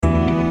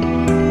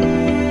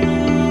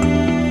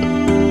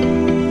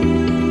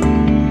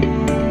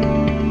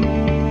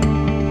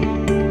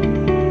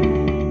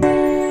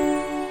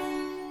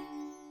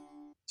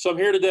So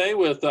I'm here today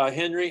with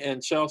Henry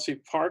and Chelsea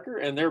Parker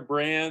and their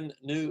brand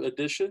new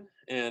addition,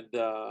 and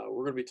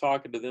we're going to be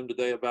talking to them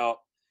today about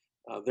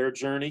their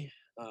journey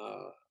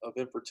of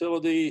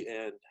infertility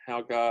and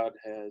how God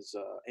has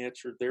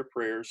answered their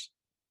prayers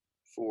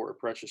for a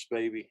precious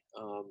baby.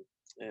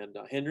 And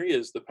Henry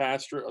is the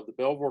pastor of the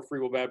Belvoir Free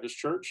Will Baptist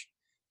Church,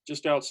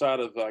 just outside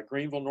of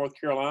Greenville, North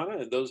Carolina.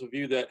 And those of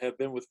you that have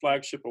been with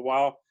Flagship a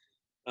while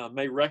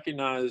may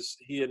recognize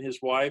he and his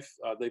wife.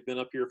 They've been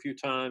up here a few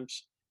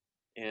times,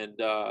 and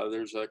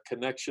there's a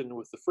connection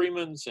with the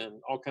Freemans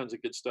and all kinds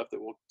of good stuff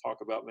that we'll talk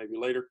about maybe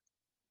later.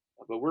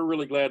 But we're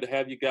really glad to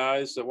have you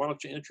guys. Why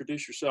don't you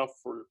introduce yourself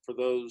for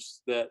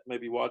those that may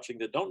be watching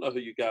that don't know who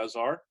you guys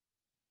are,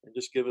 and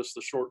just give us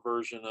the short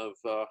version of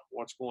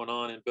what's going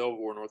on in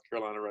Belvoir, North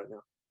Carolina right now.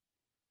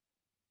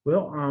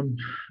 Well,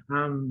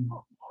 I'm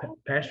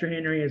Pastor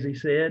Henry, as he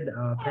said,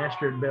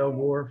 pastored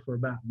Belvoir for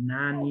about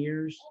 9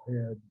 years.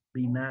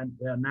 Be 9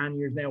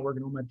 years now,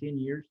 working on my 10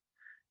 years.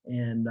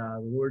 And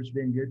the Lord's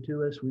been good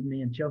to us.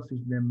 Me and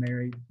Chelsea's been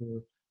married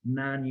for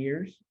 9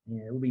 years,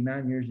 and it will be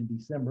 9 years in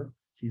December.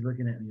 She's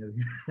looking at me over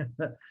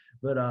here.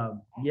 But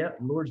yeah,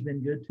 the Lord's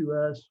been good to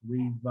us.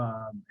 We've,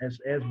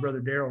 as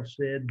Brother Daryl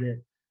said,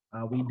 that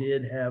we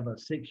did have a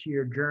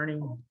 6-year journey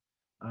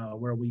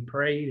where we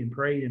prayed and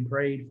prayed and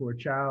prayed for a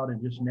child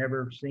and just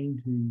never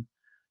seemed to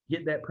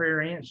get that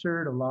prayer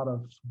answered. A lot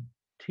of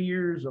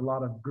tears, a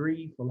lot of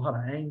grief, a lot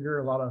of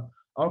anger, a lot of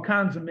all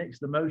kinds of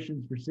mixed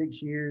emotions for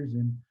 6 years.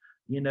 And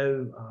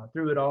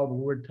through it all, the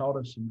Lord taught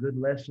us some good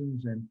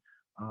lessons. And,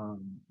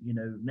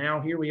 now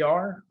here we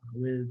are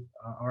with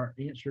our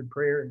answered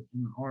prayer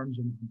in the arms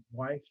of my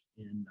wife.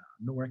 And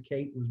Nora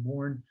Kate was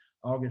born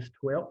August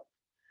 12th.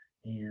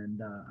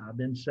 And I've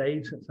been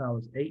saved since I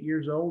was 8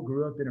 years old.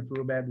 Grew up in a Free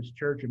Will Baptist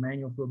church.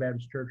 Emmanuel Free Will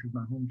Baptist Church was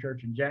my home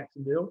church in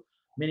Jacksonville.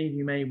 Many of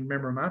you may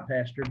remember my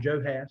pastor,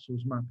 Joe Hass,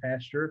 was my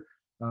pastor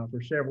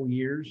for several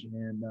years.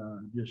 And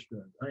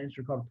I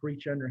answered called to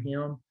preach under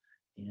him.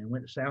 And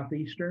went to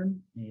Southeastern,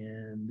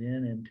 and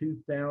then in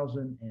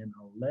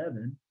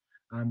 2011,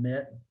 I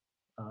met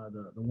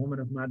the woman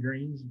of my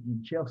dreams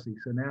in Chelsea.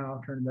 So now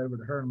I'll turn it over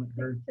to her and let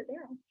her.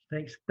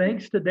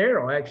 Thanks to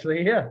Daryl,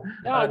 actually, yeah.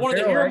 I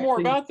wanted to hear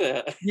more about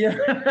that. Yeah,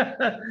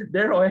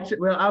 Daryl actually.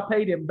 Well, I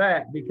paid him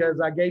back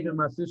because I gave him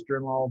my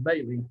sister-in-law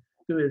Bailey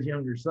to his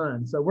younger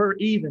son, so we're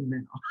even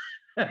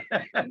now.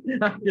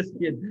 I'm just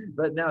kidding,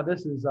 but now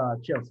this is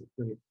Chelsea.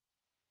 Go ahead.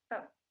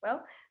 Oh,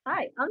 well.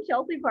 Hi, I'm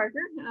Chelsea Parker.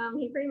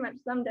 He pretty much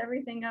summed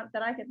everything up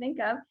that I could think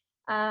of.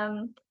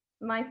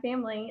 My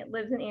family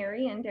lives in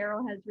Erie, and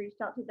Daryl has reached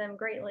out to them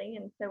greatly,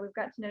 and so we've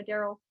got to know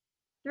Daryl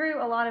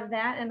through a lot of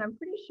that. And I'm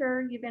pretty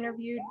sure you've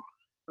interviewed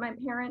my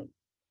parents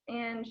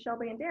and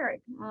Shelby and Derek,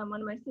 one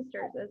of my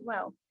sisters as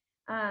well.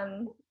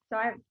 So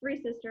I have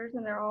 3 sisters,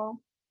 and they're all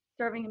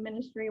serving in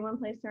ministry one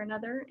place or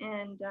another.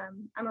 And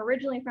I'm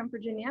originally from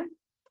Virginia,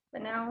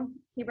 but now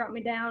he brought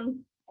me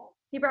down.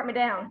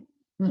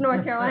 To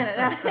North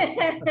Carolina.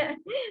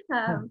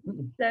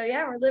 So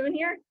yeah, we're living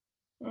here,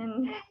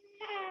 and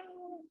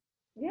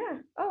yeah.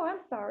 Oh, I'm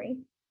sorry.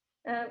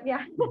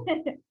 Yeah.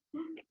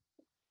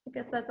 I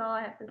guess that's all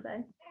I have to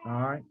say.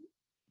 All right.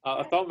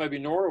 I thought maybe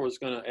Nora was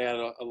going to add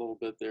a little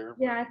bit there.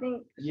 Yeah, I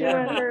think she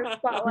wanted her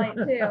spotlight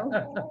too.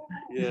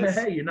 Yes.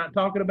 Hey, you're not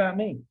talking about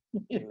me.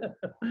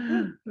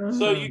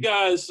 So you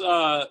guys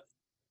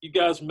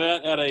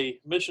met at a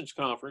missions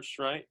conference,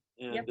 right?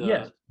 And Yep.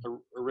 Yes.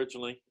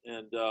 Originally,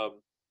 and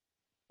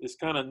it's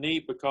kind of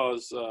neat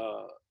because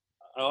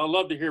I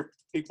love to hear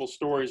people's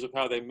stories of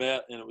how they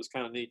met, and it was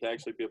kind of neat to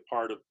actually be a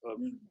part of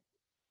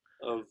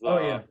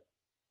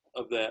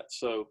that.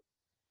 So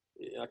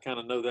I kind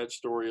of know that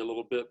story a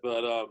little bit.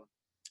 But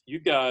you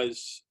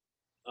guys,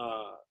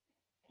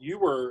 you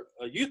were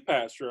a youth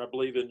pastor, I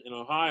believe, in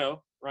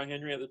Ohio, right,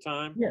 Henry, at the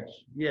time? Yes.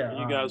 Yeah. And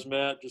you guys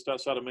met just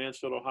outside of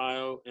Mansfield,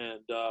 Ohio,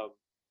 and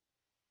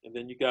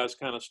then you guys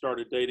kind of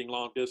started dating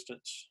long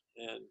distance.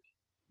 And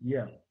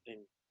yeah. And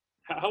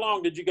how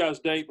long did you guys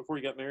date before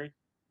you got married?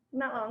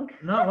 Not long.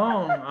 Not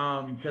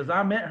long, because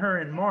I met her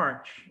in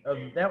March of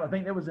that. I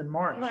think that was in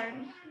March,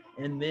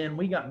 and then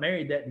we got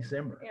married that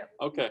December. Yep.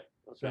 Okay.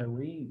 So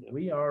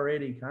we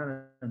already kind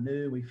of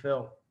knew, we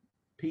felt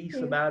peace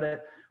about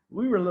it.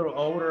 We were a little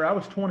older. I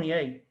was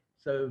 28,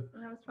 so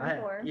I was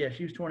 24. yeah,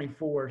 she was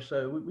 24.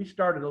 So we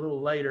started a little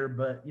later,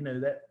 but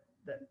that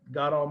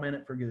God all meant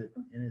it for good,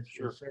 and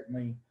it's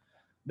certainly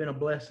been a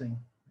blessing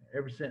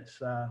ever since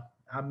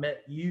I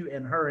met you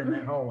and her in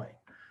that hallway.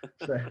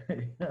 So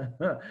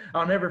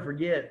I'll never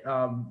forget.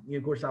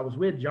 Of course, I was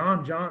with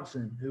John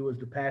Johnson, who was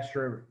the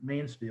pastor of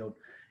Mansfield,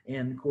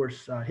 and of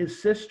course his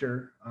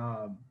sister,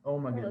 oh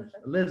my goodness,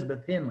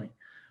 Elizabeth Henley,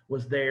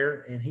 was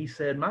there, and he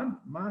said,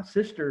 "My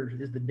sister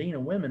is the dean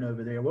of women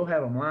over there. We'll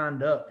have them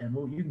lined up, and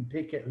you can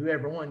pick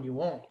whoever one you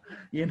want."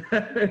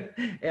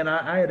 And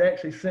I had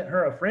actually sent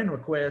her a friend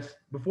request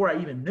before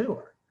I even knew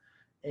her.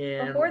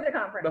 And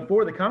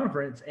before the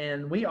conference,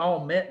 and we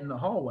all met in the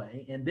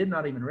hallway and did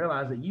not even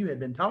realize that you had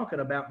been talking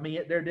about me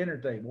at their dinner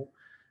table.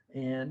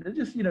 And it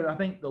just, I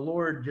think the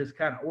Lord just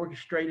kind of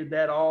orchestrated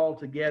that all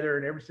together.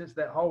 And ever since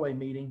that hallway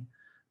meeting,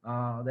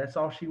 That's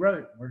all she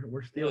wrote.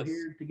 We're still Yes.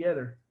 here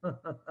together.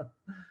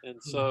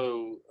 And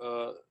so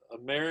a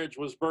marriage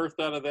was birthed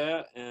out of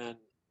that, and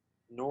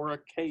Nora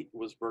Kate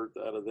was birthed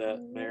out of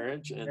that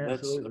marriage, and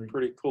that's a Absolutely.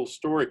 pretty cool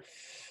story.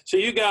 So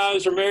you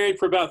guys are married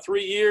for about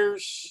 3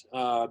 years,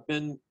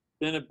 been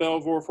at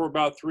Belvoir for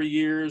about 3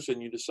 years,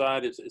 and you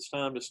decide it's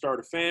time to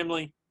start a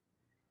family,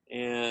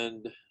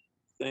 and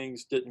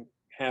things didn't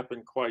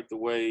happen quite the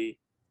way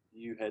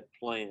you had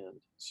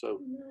planned.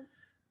 So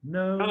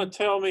No. kind of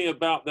tell me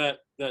about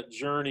that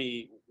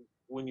journey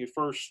when you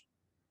first,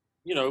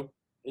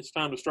 it's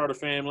time to start a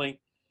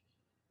family,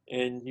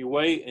 and you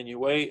wait and you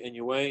wait and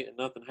you wait and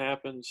nothing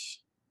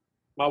happens.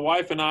 My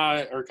wife and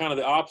I are kind of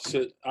the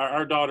opposite.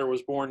 Our daughter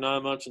was born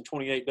 9 months and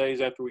 28 days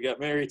after we got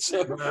married,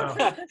 so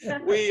Wow.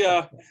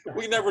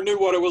 we never knew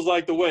what it was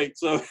like to wait.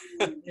 So,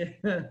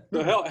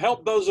 so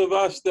help those of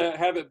us that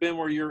haven't been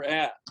where you're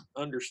at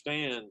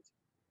understand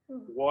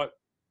what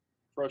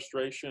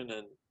frustration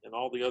and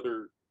all the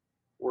other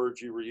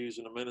words you were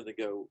using a minute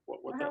ago,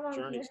 what How that long do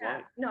you journey's have?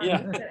 like. No, Yeah.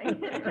 I'm just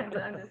kidding.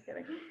 I'm just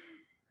kidding.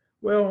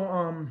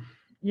 Well,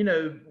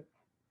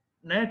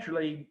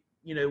 naturally,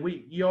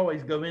 you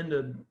always go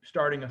into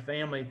starting a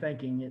family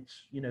thinking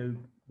it's,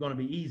 going to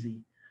be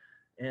easy.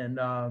 And,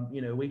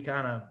 we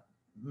kind of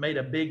made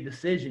a big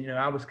decision.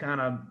 I was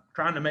kind of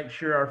trying to make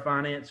sure our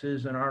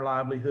finances and our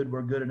livelihood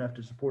were good enough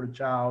to support a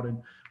child.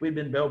 And we'd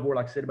been Belvoir,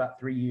 like I said, about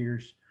 3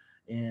 years.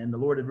 And the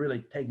Lord had really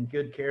taken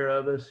good care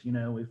of us.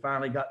 We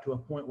finally got to a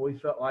point where we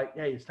felt like,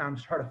 hey, it's time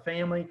to start a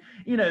family,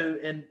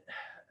 and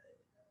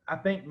I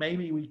think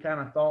maybe we kind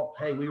of thought,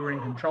 hey, we were in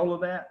control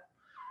of that.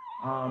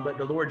 But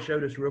the Lord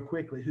showed us real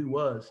quickly who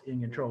was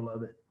in control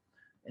of it.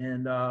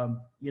 And,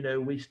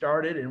 we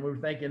started and we were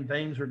thinking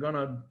things were going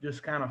to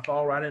just kind of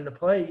fall right into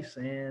place.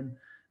 And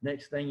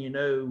next thing you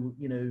know,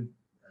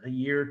 a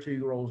year or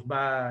two rolls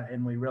by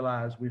and we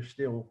realize we're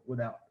still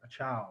without a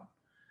child.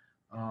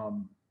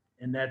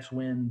 And that's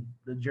when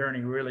the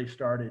journey really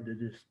started to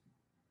just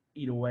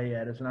eat away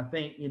at us. And I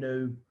think,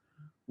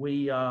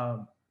 we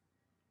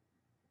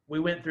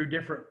went through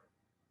different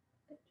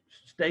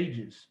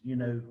stages,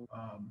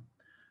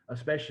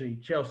 especially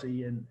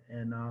Chelsea, and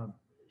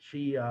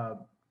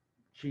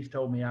she's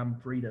told me I'm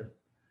free to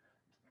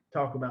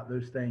talk about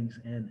those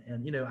things,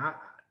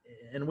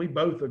 and we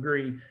both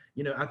agree.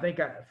 I think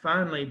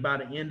finally by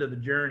the end of the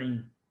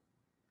journey,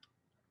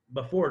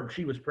 before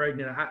she was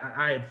pregnant,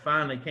 I had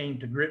finally came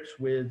to grips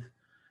with,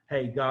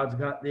 hey, God's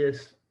got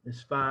this,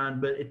 it's fine.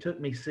 But it took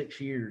me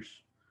 6 years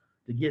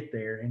to get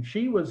there, and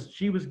she was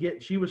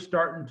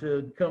starting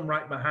to come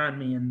right behind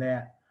me in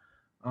that.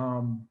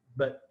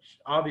 But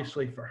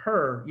obviously for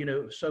her,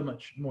 it was so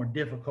much more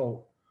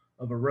difficult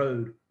of a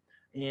road.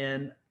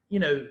 And,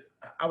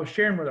 I was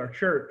sharing with our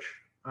church,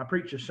 I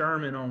preached a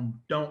sermon on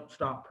Don't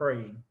Stop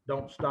Praying.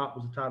 Don't Stop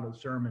was the title of the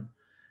sermon.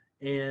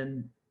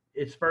 And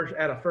it's first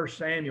out of 1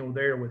 Samuel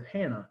there with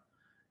Hannah.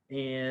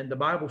 And the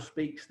Bible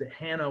speaks that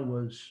Hannah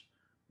was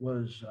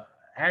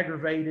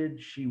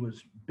aggravated. She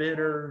was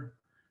bitter.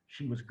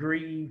 She was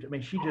grieved. I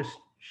mean,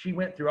 she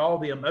went through all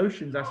the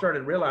emotions. I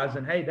started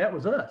realizing, hey, that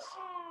was us.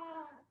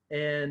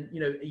 And,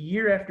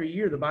 year after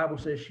year, the Bible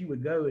says she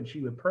would go and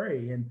she would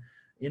pray. And,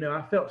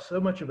 I felt so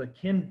much of a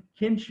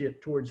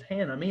kinship towards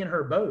Hannah, me and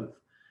her both.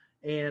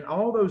 And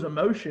all those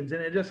emotions,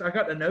 and I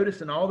got to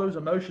notice in all those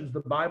emotions,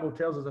 the Bible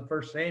tells us in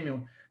 1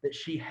 Samuel that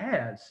she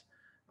has.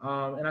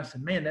 And I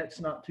said, man,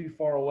 that's not too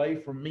far away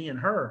from me and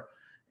her.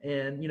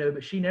 And,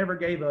 but she never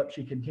gave up.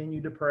 She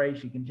continued to pray.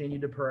 She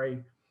continued to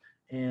pray.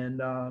 And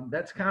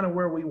that's kind of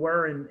where we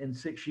were in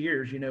 6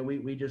 years.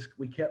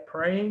 We kept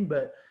praying,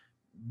 but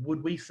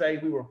would we say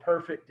we were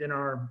perfect in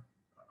our,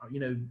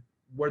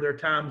 were there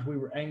times we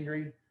were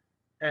angry?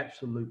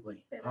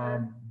 Absolutely.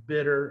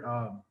 Bitter.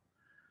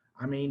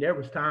 I mean, there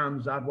was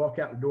times I'd walk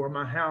out the door of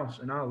my house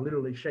and I'll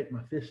literally shake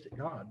my fist at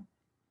God.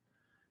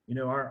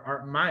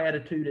 My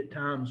attitude at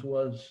times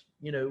was,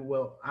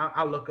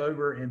 I look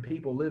over and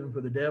people living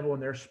for the devil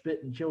and they're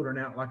spitting children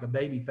out like a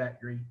baby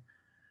factory.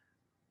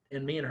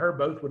 And me and her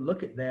both would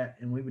look at that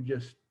and we would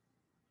just,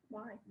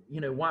 why?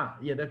 Why?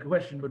 Yeah, that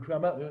question would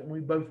come up.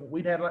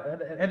 We'd had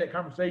that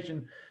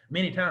conversation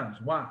many times.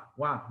 Why?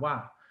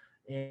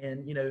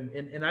 And,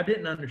 and I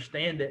didn't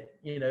understand it,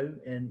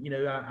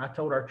 I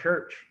told our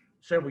church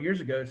several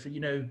years ago, so,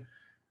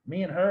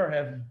 me and her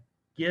have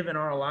given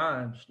our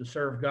lives to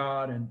serve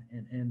God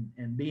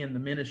and be in the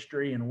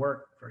ministry and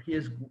work for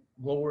his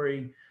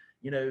glory.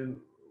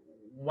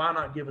 Why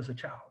not give us a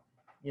child?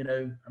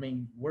 I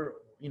mean,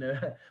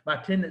 my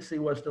tendency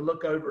was to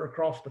look over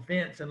across the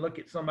fence and look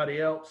at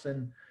somebody else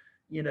and,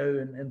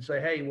 and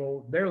say, hey,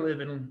 well, they're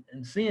living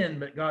in sin,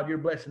 but God, you're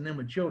blessing them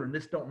with children.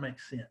 This don't make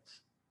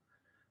sense.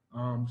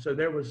 So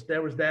there was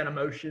that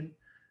emotion.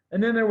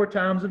 And then there were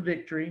times of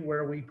victory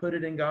where we put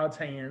it in God's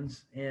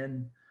hands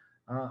and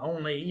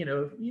only, you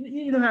know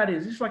how it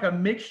is. It's like a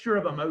mixture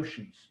of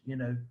emotions,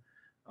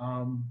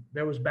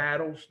 there was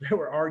battles, there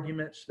were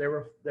arguments, there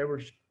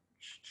were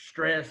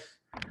stress.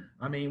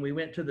 I mean, we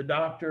went to the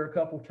doctor a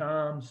couple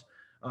times.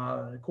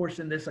 Of course,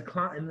 in this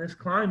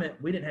climate,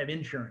 we didn't have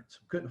insurance,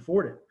 couldn't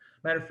afford it.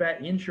 Matter of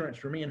fact, insurance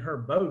for me and her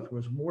both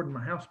was more than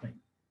my house payment.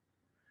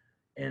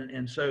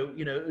 And so,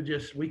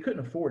 just, we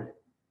couldn't afford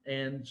it.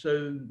 And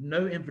so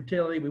no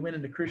infertility. We went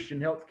into Christian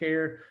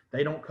healthcare.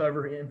 They don't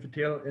cover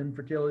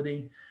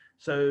infertility.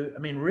 So, I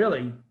mean,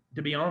 really,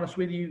 to be honest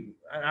with you,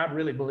 I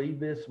really believe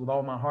this with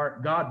all my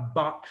heart. God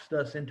boxed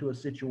us into a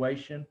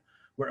situation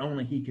where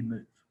only he could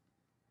move.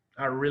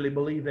 I really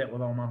believe that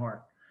with all my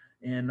heart.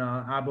 And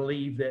I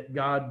believe that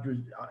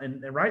God,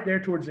 and right there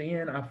towards the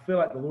end, I feel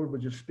like the Lord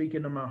was just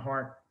speaking to my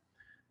heart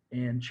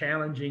and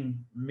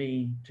challenging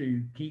me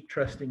to keep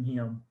trusting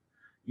him.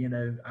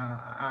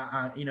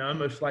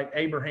 Almost like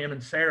Abraham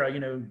and Sarah,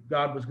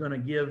 God was going to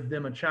give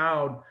them a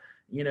child,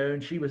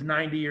 and she was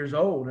 90 years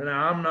old. And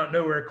I'm not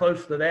nowhere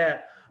close to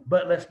that.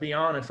 But let's be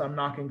honest, I'm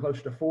knocking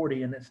close to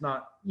 40, and it's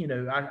not,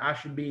 I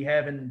should be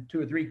having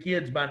 2 or 3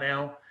 kids by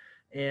now.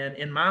 And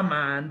in my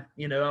mind,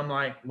 I'm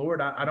like,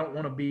 Lord, I don't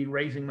want to be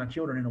raising my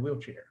children in a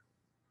wheelchair,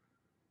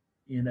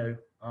 and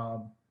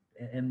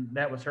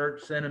that was her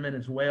sentiment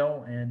as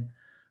well. And,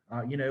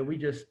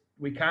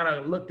 we kind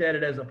of looked at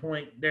it as a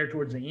point there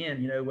towards the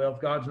end, well,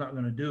 if God's not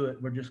going to do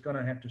it, we're just going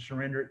to have to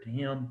surrender it to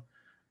him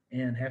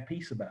and have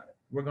peace about it.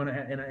 We're going to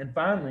and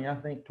finally, I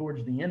think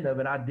towards the end of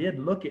it, I did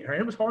look at her,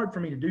 and it was hard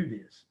for me to do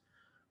this.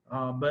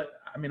 But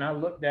I mean, I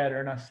looked at her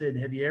and I said,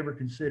 have you ever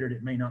considered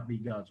it may not be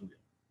God's will?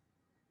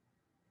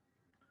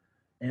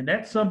 And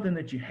that's something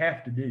that you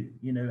have to do.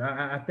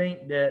 I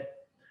think that,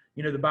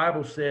 the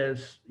Bible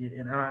says,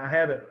 and I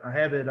have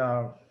it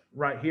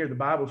right here. The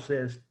Bible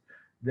says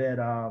that,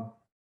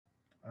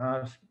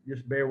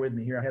 just bear with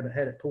me here. I haven't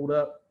had it pulled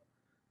up,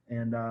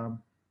 and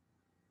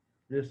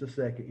just a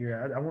second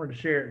here. I wanted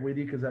to share it with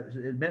you because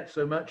it meant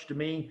so much to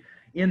me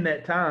in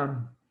that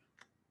time.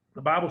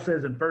 The Bible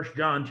says in 1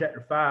 John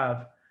chapter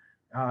 5,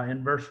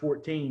 in verse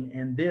 14,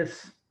 and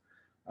this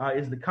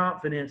is the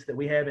confidence that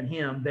we have in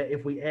him, that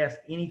if we ask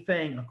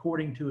anything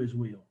according to his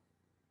will.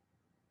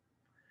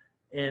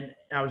 And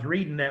I was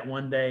reading that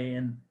one day,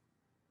 and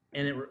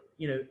it,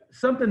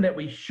 something that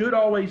we should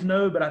always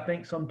know, but I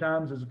think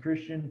sometimes as a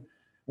Christian,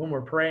 when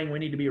we're praying, we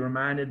need to be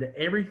reminded that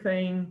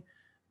everything,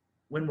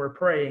 when we're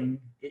praying,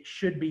 it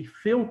should be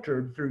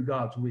filtered through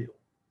God's will.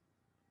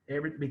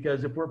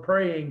 Because if we're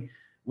praying,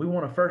 we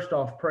want to first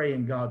off pray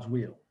in God's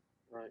will.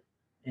 Right.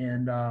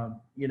 And,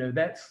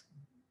 that's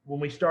when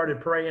we started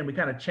praying, we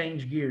kind of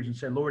changed gears and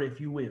said, Lord,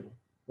 if you will,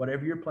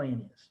 whatever your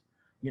plan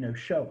is,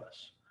 show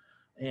us.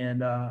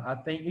 And I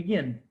think,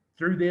 again,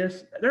 through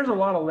this, there's a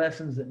lot of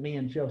lessons that me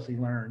and Chelsea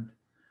learned.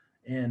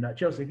 And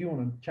Chelsea, if you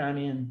want to chime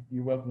in,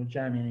 you're welcome to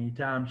chime in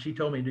anytime. She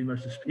told me to do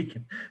most of the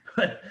speaking.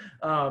 But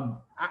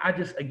I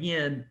just,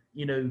 again,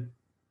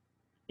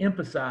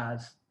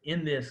 emphasize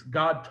in this,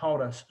 God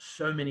taught us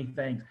so many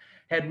things.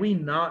 Had we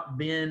not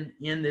been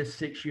in this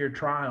 6-year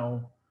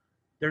trial,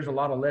 there's a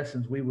lot of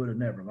lessons we would have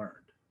never learned.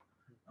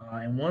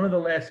 And one of the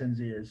lessons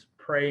is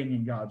praying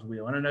in God's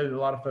will. And I know a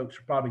lot of folks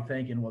are probably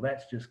thinking, well,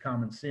 that's just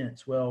common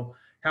sense. Well,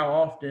 how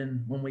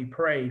often when we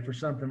pray for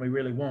something we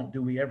really want,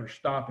 do we ever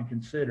stop and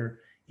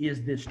consider,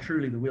 is this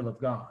truly the will of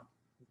God?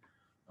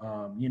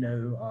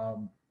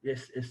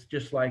 It's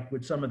just like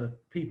with some of the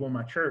people in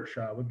my church.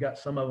 We've got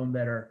some of them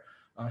that are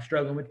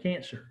struggling with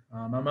cancer.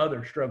 My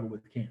mother struggled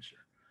with cancer.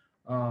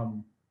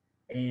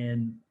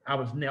 And I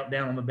was knelt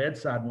down on the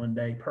bedside one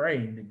day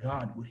praying that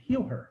God would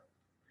heal her.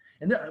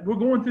 And we're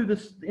going through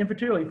this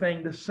infertility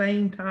thing the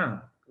same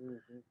time.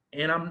 Mm-hmm.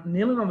 And I'm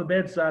kneeling on the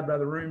bedside by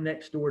the room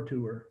next door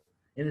to her.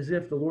 And as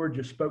if the Lord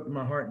just spoke to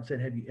my heart and said,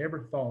 have you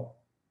ever thought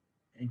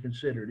and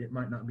considered it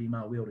might not be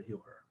my will to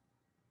heal her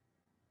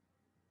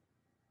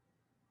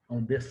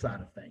on this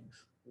side of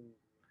things?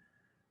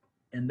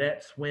 Mm-hmm. And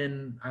that's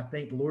when I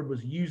think the Lord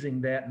was using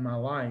that in my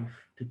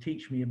life to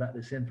teach me about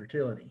this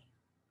infertility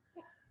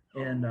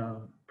and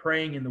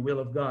praying in the will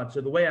of God. So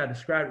the way I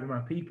describe it to my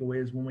people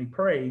is when we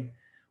pray,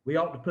 we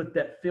ought to put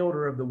that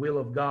filter of the will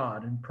of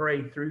God and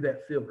pray through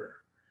that filter.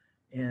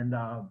 And,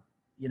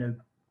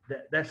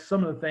 that's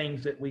some of the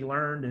things that we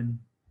learned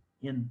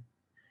in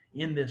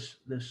this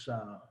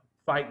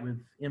fight with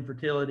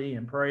infertility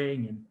and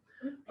praying.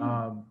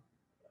 And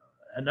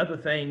another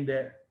thing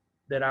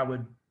that I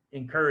would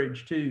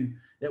encourage too,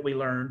 that we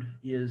learned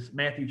is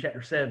Matthew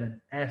chapter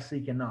 7, ask,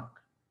 seek, and knock.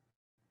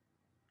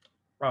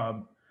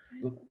 Go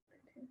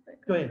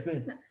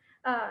ahead.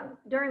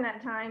 During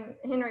that time,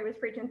 Henry was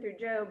preaching through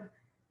Job,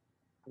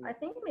 I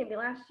think maybe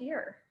last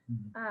year.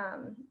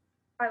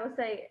 I will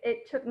say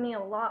it took me a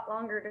lot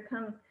longer to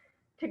come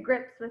to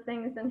grips with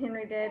things than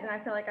Henry did. And I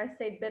feel like I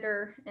stayed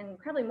bitter and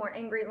probably more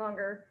angry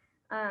longer.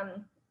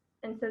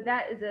 And so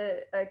that is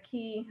a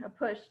key, a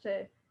push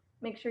to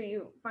make sure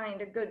you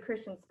find a good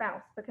Christian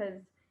spouse, because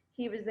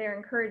he was there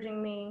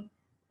encouraging me,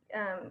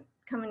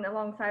 coming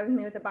alongside with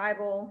me with the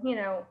Bible,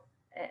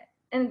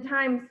 and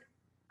times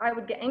I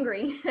would get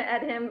angry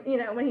at him,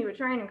 when he would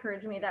try and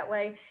encourage me that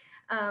way.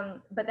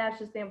 But that's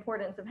just the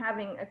importance of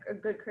having a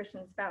good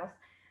Christian spouse.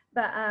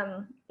 But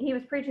he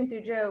was preaching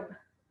through Job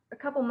a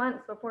couple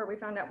months before we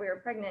found out we were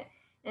pregnant.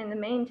 And the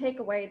main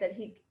takeaway that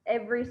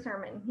every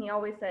sermon, he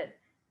always said,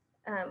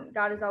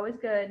 God is always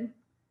good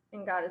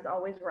and God is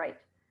always right,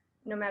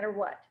 no matter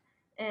what.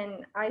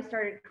 And I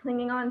started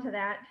clinging on to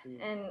that.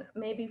 And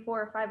maybe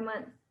 4 or 5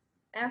 months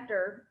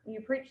after you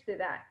preached through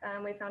that,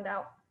 we found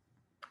out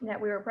that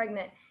we were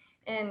pregnant.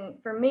 And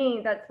for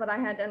me, that's what I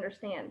had to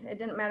understand. It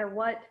didn't matter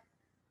what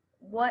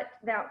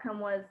the outcome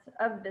was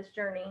of this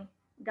journey.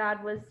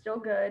 God was still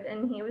good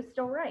and he was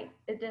still right.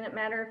 It didn't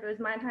matter if it was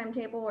my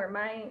timetable or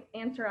my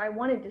answer I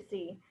wanted to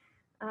see.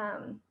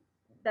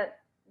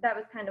 That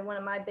was kind of one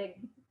of my big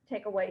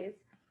takeaways.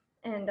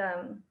 And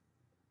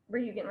were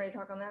you getting ready to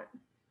talk on that?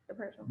 The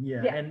personal?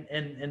 Yeah.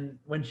 And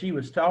when she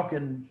was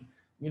talking,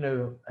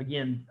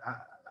 again,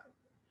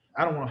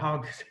 I don't want to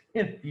hog this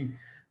interview,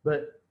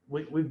 but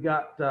we've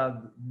got,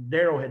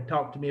 Daryl had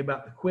talked to me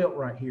about the quilt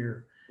right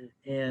here.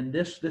 And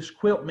this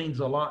quilt means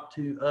a lot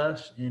to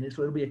us, and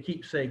it'll be a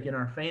keepsake in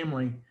our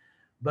family.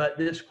 But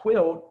this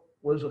quilt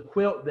was a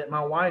quilt that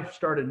my wife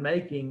started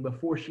making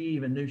before she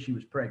even knew she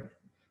was pregnant.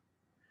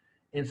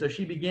 And so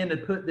she began to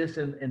put this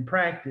in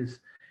practice.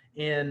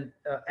 And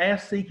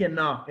ask, seek, and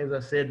knock, as I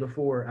said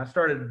before, I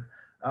started,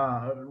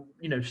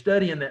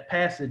 studying that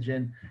passage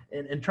and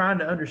trying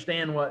to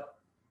understand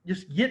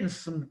just getting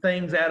some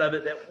things out of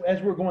it that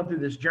as we're going through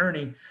this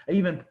journey. I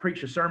even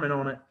preached a sermon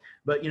on it.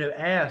 But,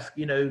 ask,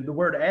 the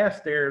word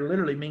ask there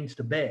literally means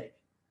to beg.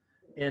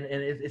 And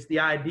it's the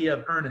idea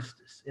of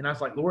earnestness. And I was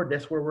like, Lord,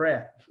 that's where we're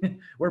at.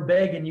 We're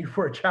begging you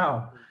for a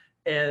child.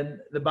 And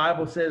the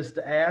Bible says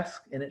to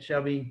ask and it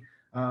shall be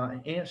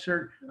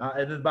answered.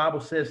 And the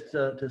Bible says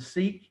to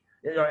seek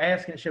or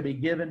ask and it shall be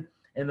given.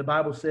 And the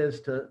Bible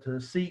says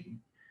to seek,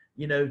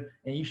 and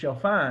you shall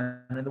find.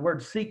 And the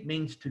word seek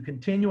means to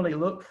continually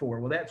look for.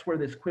 Well, that's where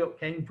this quilt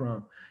came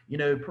from.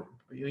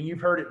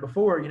 You've heard it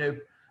before,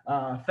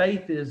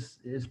 faith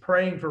is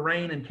praying for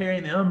rain and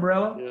carrying the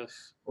umbrella.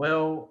 Yes.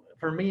 Well,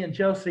 for me and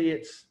Chelsea,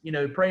 it's,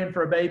 praying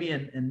for a baby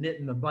and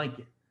knitting the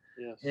blanket.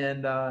 Yes.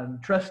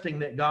 And trusting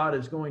that God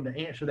is going to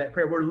answer that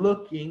prayer. We're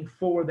looking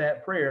for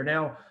that prayer.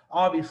 Now,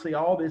 obviously,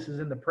 all this is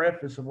in the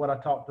preface of what I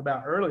talked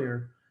about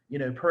earlier,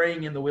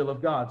 praying in the will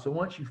of God. So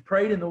once you've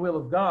prayed in the will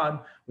of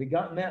God, we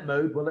got in that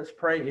mode. Well, let's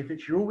pray. If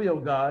it's your will,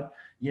 God,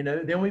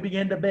 then we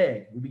begin to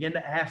beg. We begin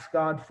to ask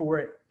God for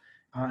it.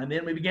 And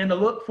then we began to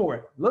look for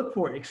it,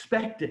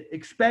 expect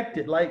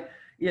it. Like,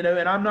 and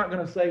I'm not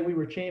going to say we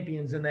were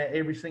champions in that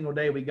every single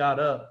day we got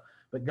up.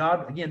 But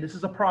God, again, this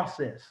is a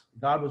process.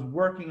 God was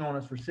working on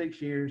us for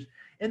 6 years.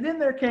 And then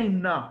there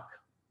came knock.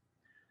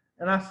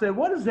 And I said,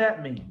 what does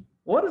that mean?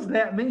 What does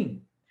that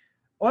mean?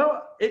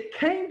 Well, it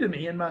came to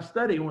me in my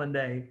study one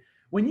day.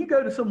 When you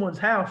go to someone's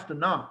house to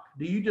knock,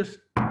 do you just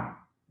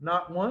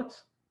knock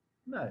once?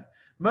 No.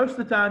 Most of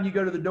the time you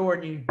go to the door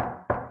and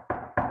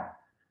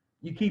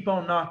you keep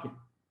on knocking.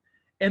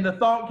 And the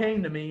thought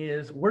came to me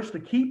is we're to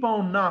keep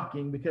on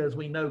knocking because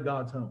we know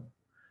God's home.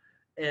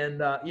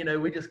 And,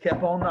 we just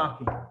kept on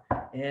knocking.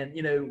 And,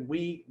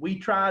 we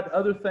tried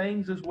other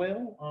things as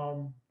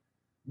well.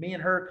 Me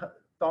and her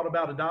thought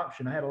about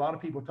adoption. I had a lot of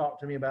people talk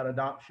to me about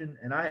adoption,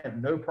 and I have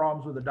no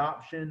problems with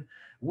adoption.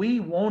 We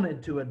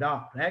wanted to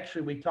adopt.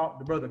 Actually, we talked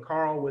to Brother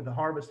Carl with the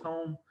Harvest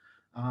Home,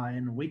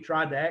 and we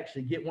tried to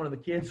actually get one of the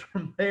kids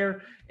from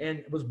there, and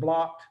it was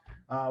blocked.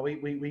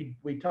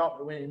 We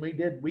talked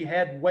and we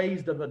had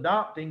ways of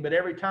adopting, but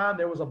every time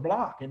there was a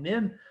block. And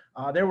then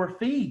there were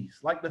fees,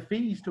 like the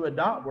fees to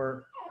adopt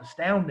were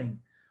astounding.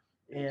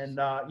 And,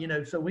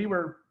 so we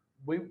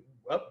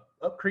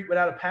up creek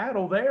without a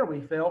paddle there,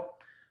 we felt.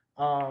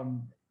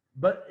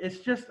 But it's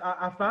just,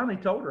 I finally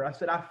told her, I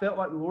said, I felt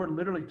like the Lord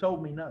literally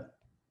told me no.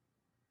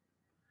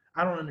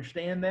 I don't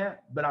understand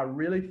that, but I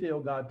really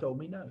feel God told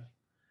me no.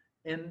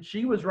 And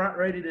she was right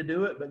ready to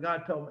do it, but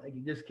God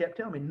just kept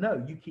telling me,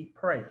 no, you keep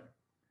praying.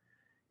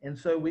 And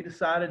so we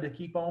decided to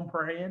keep on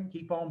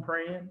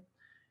praying.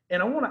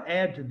 And I want to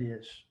add to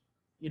this,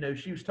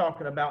 she was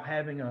talking about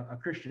having a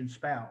Christian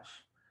spouse.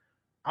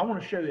 I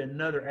want to show you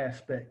another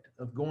aspect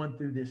of going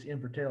through this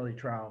infertility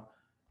trial.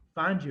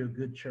 Find you a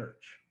good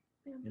church.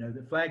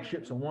 The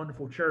Flagship's a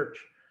wonderful church.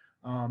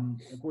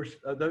 Of course,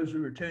 those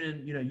who are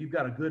tuning, you've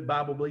got a good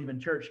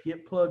Bible-believing church.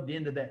 Get plugged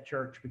into that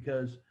church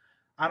because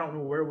I don't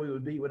know where we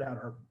would be without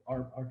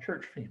our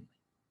church family.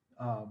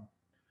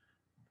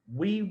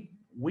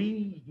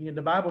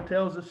 The Bible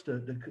tells us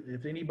to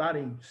if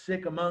anybody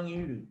sick among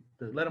you,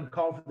 to let them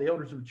call for the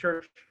elders of the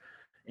church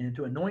and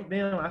to anoint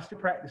them. I still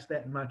practice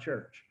that in my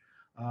church.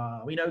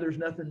 We know there's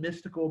nothing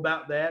mystical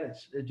about that.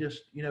 It's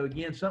just,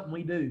 again, something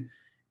we do.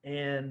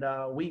 And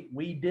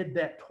we did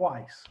that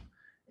twice.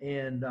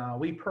 And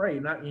we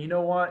prayed. You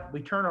know what?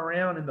 We turn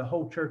around and the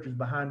whole church is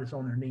behind us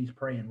on their knees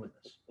praying with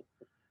us.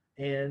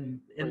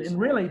 And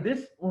really,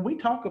 when we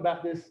talk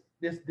about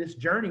this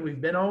journey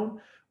we've been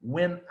on,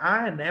 when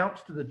I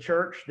announced to the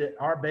church that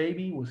our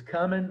baby was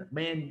coming,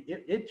 man,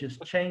 it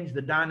just changed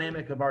the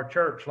dynamic of our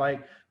church.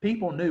 Like,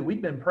 people knew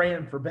we'd been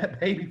praying for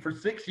that baby for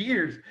 6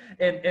 years,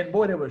 and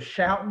boy, there was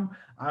shouting.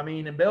 I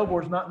mean, and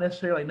Belvoir's not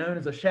necessarily known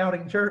as a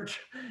shouting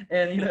church,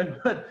 and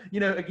but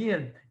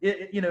again,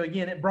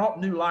 it brought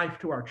new life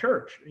to our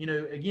church.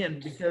 Again,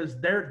 because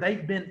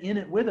they've been in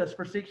it with us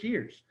for 6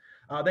 years.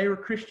 They were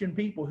Christian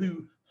people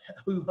who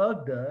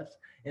hugged us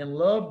and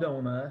loved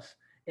on us.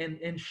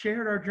 and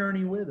shared our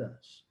journey with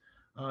us.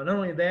 Not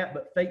only that,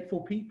 but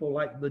faithful people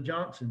like the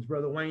Johnsons,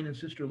 Brother Wayne and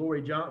Sister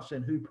Lori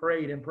Johnson, who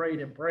prayed and prayed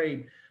and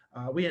prayed.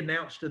 We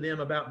announced to them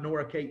about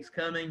Nora Kate's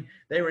coming.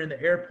 They were in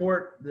the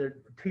airport. The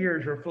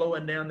tears were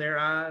flowing down their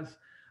eyes,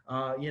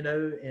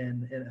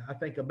 and I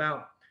think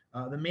about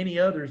the many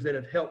others that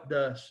have helped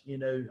us.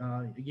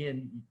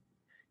 Again,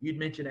 you'd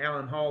mentioned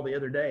Alan Hall the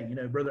other day.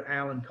 Brother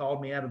Alan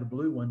called me out of the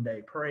blue one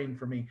day, praying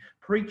for me.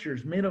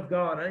 Preachers, men of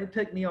God. It'd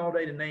take me all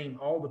day to name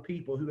all the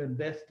people who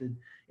invested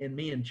in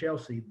me and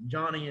Chelsea,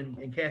 Johnny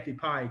and Kathy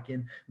Pike,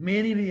 and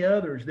many of the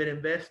others that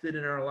invested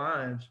in our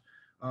lives.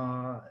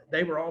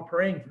 They were all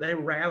praying. They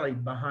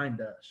rallied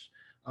behind us.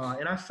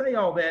 And I say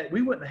all that,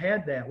 we wouldn't have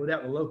had that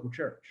without the local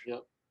church.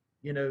 Yep.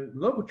 The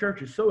local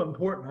church is so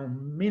important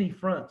on many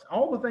fronts.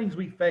 All the things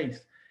we face,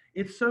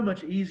 it's so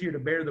much easier to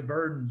bear the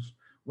burdens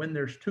when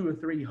there's 2 or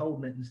 3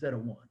 holding it instead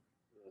of 1.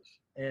 Yes.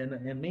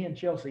 And me and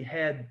Chelsea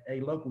had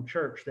a local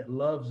church that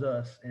loves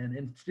us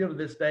and still to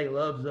this day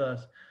loves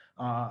us.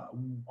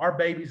 Our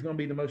baby's going to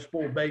be the most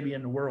spoiled baby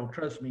in the world.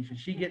 Trust me. So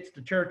she gets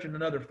to church in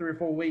another 3 or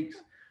 4 weeks.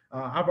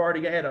 I've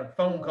already had a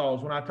phone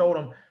calls when I told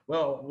them,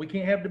 well, we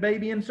can't have the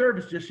baby in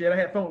service just yet. I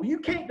had phone. You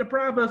can't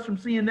deprive us from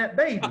seeing that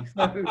baby.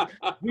 So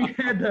we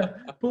had to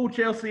pull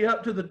Chelsea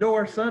up to the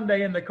door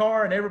Sunday in the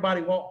car, and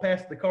everybody walked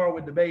past the car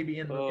with the baby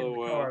in the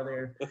Wow. car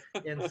there.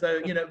 And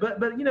so,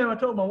 but I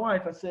told my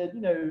wife, I said,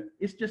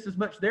 it's just as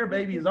much their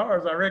baby as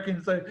ours, I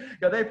reckon. So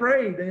they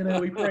prayed,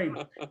 we prayed.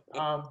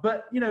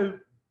 But,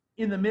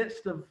 in the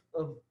midst of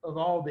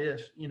all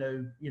this,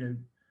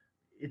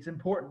 it's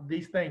important,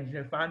 these things,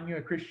 finding you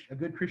a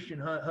good Christian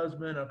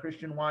husband, a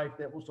Christian wife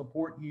that will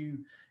support you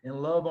and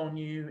love on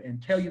you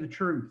and tell you the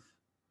truth,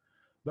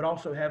 but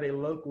also have a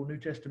local New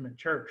Testament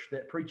church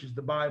that preaches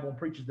the Bible and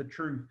preaches the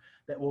truth,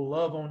 that will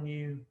love on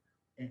you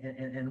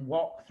and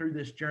walk through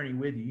this journey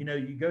with you.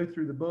 You go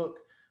through the book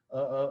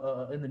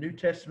in the New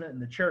Testament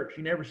and the church,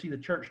 you never see the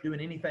church doing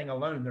anything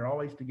alone. They're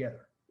always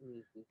together.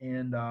 Mm-hmm.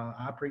 And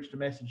I preached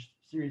a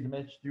series of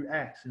messages through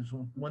Acts. Is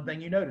one thing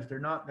you notice, they're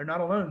not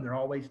alone. They're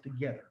always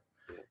together.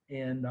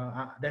 And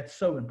that's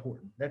so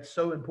important. That's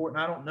so important.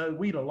 I don't know,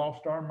 we'd have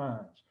lost our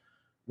minds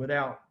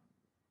without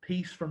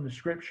peace from the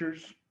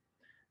scriptures,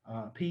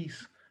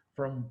 peace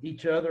from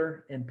each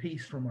other, and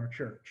peace from our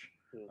church.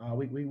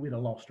 We'd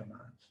have lost our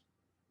minds.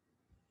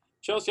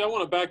 Chelsea, I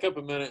want to back up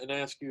a minute and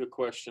ask you a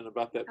question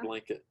about that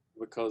blanket,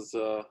 because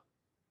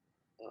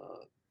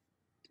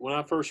when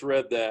I first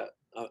read that,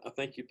 I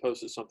think you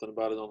posted something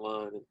about it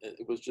online, and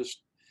it was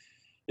just,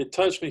 it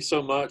touched me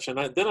so much, and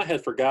then I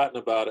had forgotten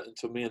about it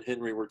until me and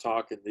Henry were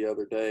talking the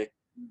other day.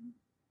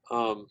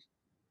 Tell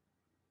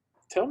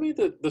me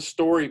the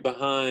story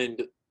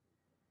behind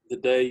the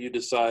day you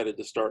decided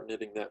to start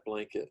knitting that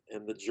blanket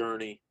and the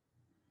journey,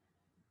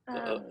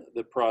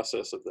 the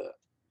process of that.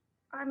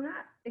 I'm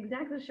not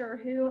exactly sure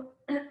who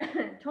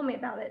told me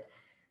about it.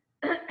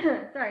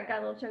 Sorry, I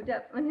got a little choked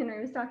up when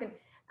Henry was talking.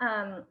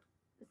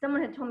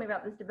 Someone had told me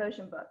about this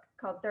devotion book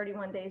called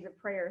 31 Days of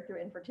Prayer Through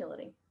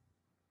Infertility.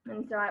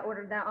 And so I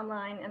ordered that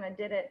online and I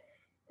did it.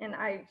 And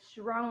I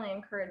strongly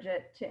encourage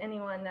it to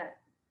anyone that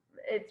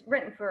it's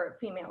written for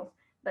females,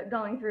 but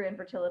going through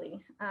infertility.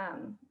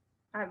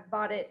 I've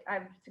bought it.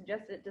 I've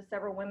suggested it to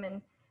several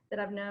women that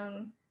I've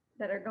known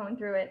that are going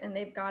through it, and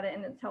they've got it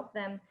and it's helped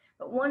them.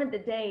 But one of the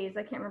days,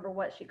 I can't remember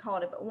what she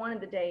called it, but one of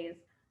the days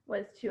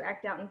was to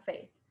act out in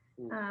faith.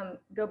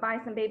 Go buy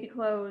some baby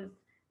clothes,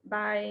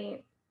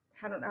 buy,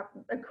 I don't know,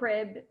 a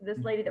crib.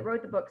 This lady that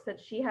wrote the book said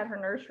she had her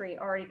nursery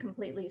already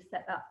completely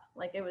set up.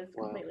 Like it was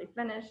completely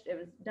finished. It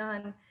was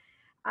done.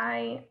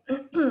 I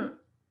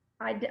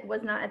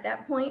was not at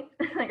that point.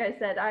 Like I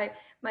said,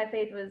 my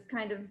faith was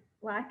kind of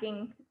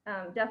lacking,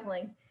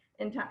 definitely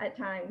at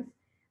times.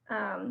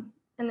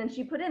 And then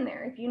she put in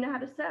there, if you know how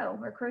to sew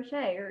or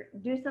crochet or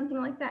do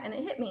something like that. And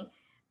it hit me.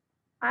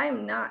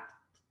 I'm not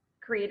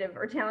creative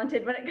or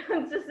talented when it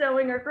comes to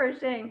sewing or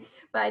crocheting,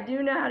 but I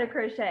do know how to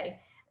crochet.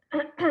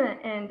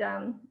 And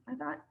I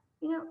thought,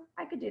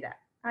 I could do that.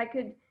 I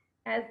could,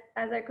 as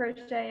I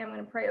crochet, I'm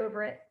going to pray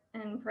over it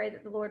and pray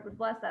that the Lord would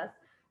bless us.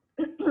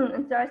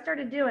 And so I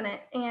started doing it,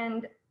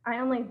 and I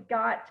only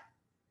got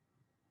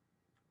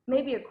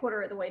maybe a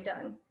quarter of the way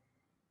done.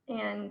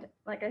 And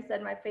like I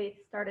said, my faith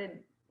started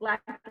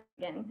lacking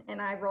again,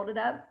 and I rolled it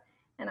up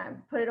and I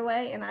put it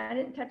away, and I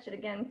didn't touch it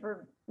again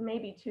for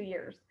maybe 2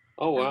 years.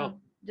 Oh, wow.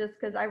 Just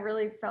because I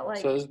really felt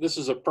like. So this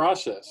is a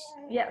process.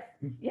 Yes.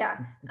 Yeah.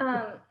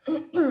 I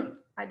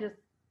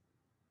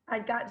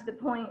got to the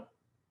point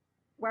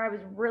where I was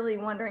really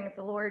wondering if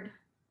the Lord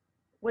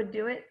would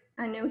do it.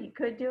 I knew he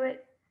could do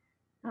it.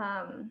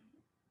 But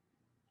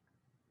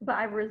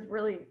I was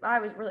really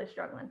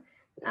struggling.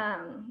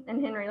 And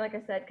Henry, like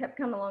I said, kept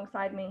coming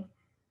alongside me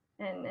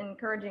and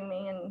encouraging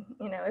me. And,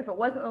 if it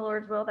wasn't the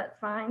Lord's will, that's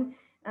fine.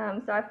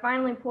 So I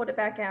finally pulled it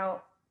back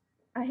out.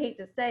 I hate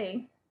to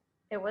say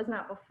it was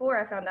not before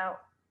I found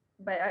out,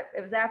 but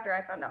it was after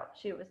I found out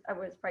I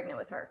was pregnant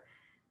with her.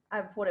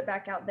 I pulled it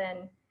back out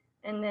then.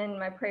 And then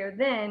my prayer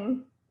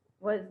then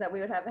was that we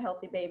would have a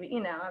healthy baby.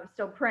 You know, I was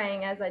still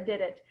praying as I did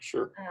it,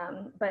 Sure.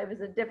 but it was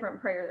a different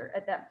prayer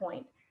at that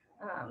point.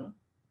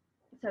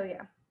 So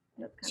yeah,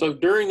 that's kind So of,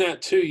 during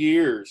that 2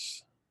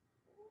 years,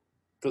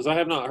 because I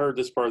have not heard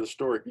this part of the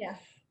story, yeah.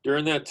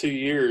 during that 2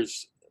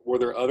 years, were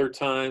there other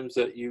times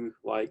that you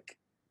like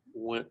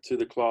went to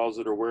the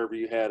closet or wherever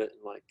you had it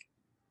and like,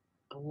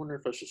 I wonder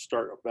if I should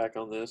start back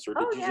on this, or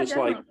did Oh you yeah, just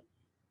definitely. like,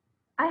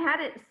 I had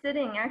it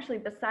sitting actually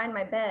beside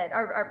my bed.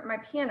 Or my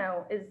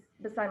piano is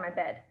beside my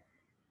bed,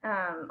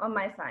 on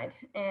my side,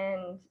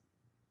 and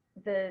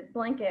the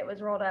blanket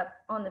was rolled up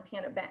on the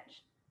piano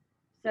bench.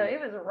 So it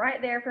was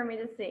right there for me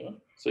to see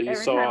so you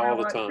every saw time I all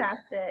the walked time?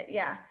 past it.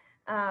 Yeah.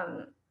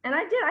 And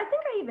I did. I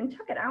think I even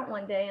took it out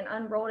one day and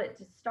unrolled it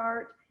to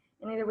start.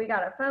 And either we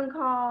got a phone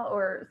call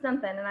or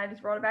something, and I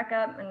just rolled it back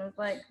up and was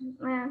like, you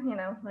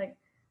know, like,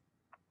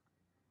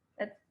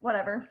 it's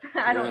whatever.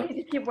 I don't Yeah.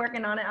 need to keep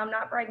working on it. I'm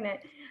not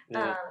pregnant.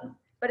 Yeah.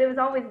 But it was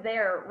always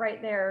there,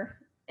 right there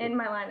in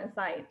my line of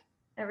sight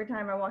every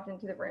time I walked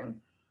into the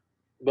room.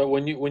 But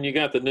when you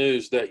got the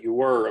news that you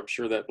were, I'm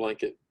sure that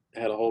blanket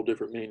had a whole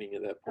different meaning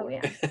at that Oh,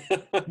 point.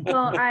 yeah.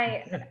 Well,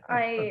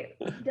 I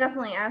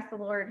definitely asked the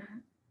Lord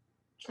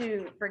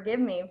to forgive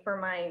me for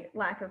my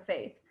lack of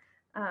faith.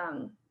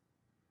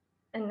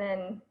 And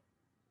then,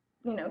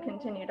 you know,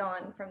 continued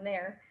on from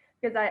there,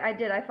 because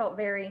I felt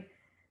very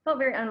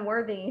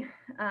unworthy,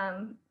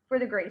 for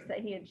the grace that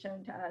he had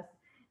shown to us.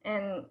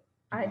 And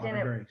I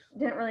didn't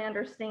really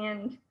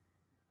understand,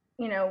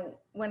 you know,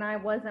 when I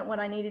wasn't what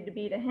I needed to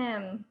be to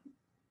him,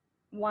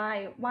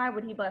 why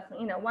would he bless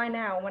me? You know, why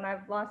now when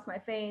I've lost my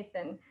faith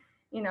and,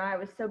 you know, I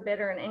was so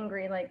bitter and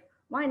angry, like,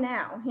 why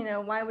now? You know,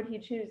 why would he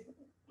choose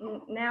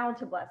now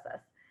to bless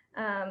us?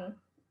 And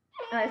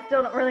I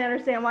still don't really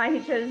understand why he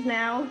chose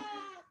now.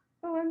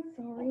 Oh, I'm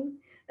sorry.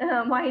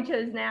 Why he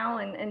chose now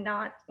and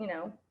not, you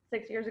know,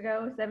 6 years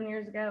ago, 7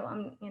 years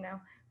ago. You know,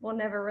 we'll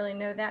never really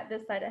know that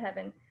this side of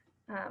heaven.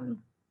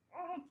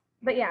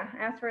 But yeah,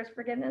 asked for his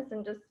forgiveness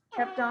and just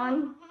kept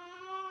on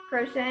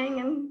crocheting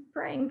and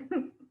praying.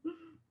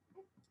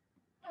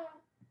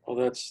 Well,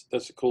 that's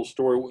a cool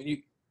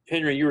story.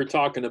 Henry, you were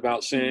talking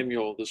about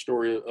Samuel, the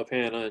story of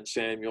Hannah and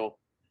Samuel.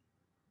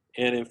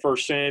 And in 1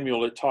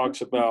 Samuel, it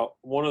talks about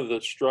one of the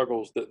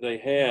struggles that they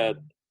had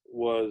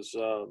was,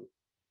 I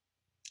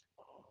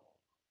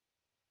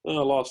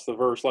lost the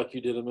verse like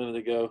you did a minute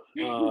ago.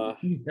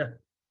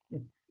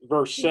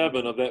 Verse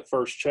 7 of that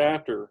first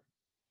chapter,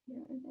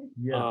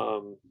 Yeah.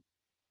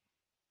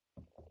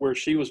 where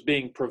she was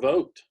being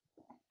provoked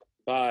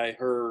by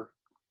her,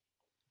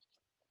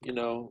 you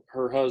know,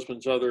 her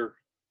husband's other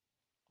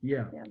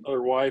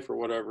wife or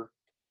whatever.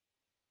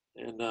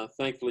 And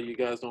thankfully, you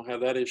guys don't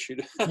have that issue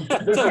to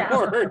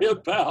worry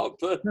about.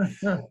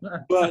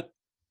 But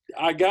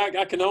I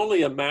can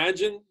only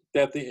imagine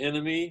that the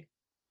enemy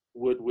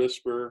would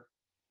whisper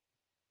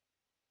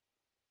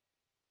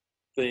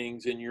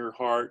things in your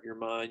heart, your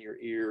mind, your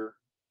ear.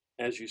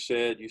 As you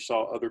said, you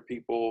saw other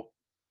people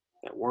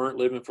that weren't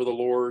living for the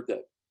Lord,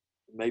 that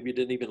maybe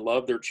didn't even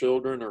love their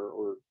children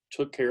or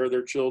took care of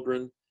their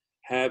children,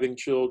 having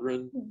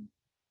children.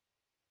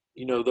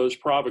 You know, those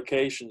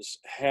provocations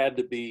had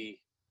to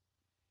be,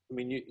 I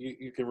mean,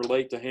 you can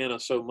relate to Hannah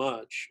so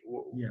much.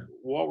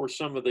 What were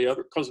some of the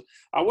other, because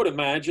I would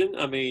imagine,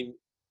 I mean,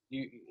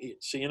 you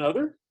seeing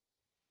other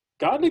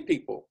godly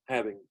people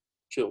having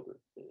children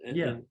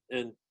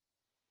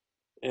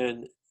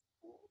and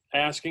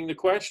asking the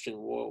question,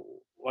 well,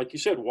 like you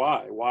said,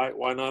 why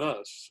not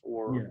us?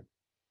 Or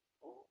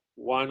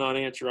why not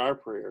answer our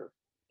prayer?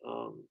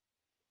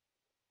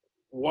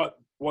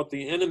 What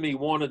the enemy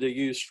wanted to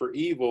use for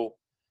evil,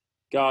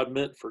 God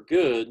meant for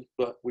good,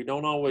 but we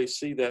don't always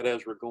see that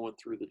as we're going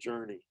through the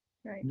journey.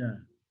 Right. No.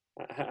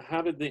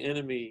 How did the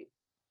enemy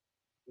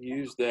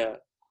use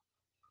that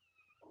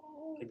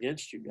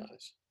against you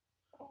guys?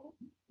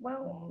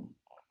 Well,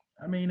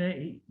 I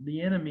mean,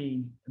 the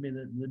enemy, I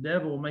mean, the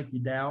devil will make you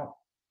doubt.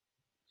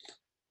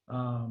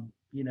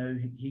 You know,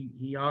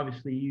 he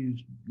obviously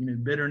used, you know,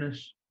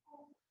 bitterness.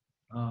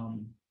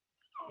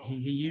 He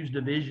used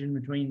division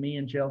between me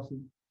and Chelsea,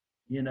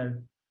 you know.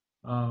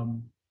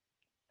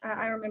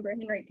 I remember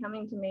Henry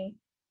coming to me,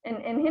 and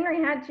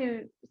Henry had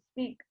to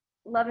speak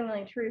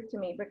lovingly truth to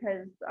me,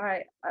 because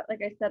I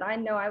like I said, I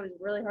know I was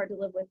really hard to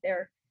live with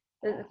there,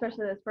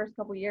 especially those first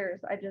couple years.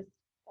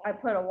 I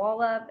put a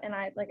wall up, and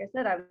like I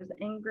said, I was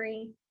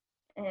angry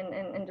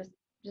and just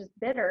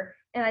bitter,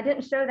 and I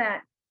didn't show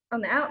that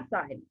on the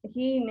outside.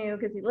 He knew,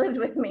 because he lived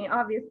with me,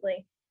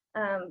 obviously.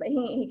 But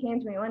he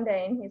came to me one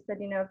day and he said,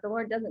 you know, if the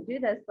Lord doesn't do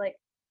this, like,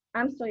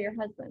 I'm still your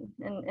husband,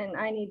 and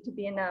I need to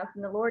be enough,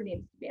 and the Lord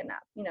needs to be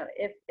enough. You know,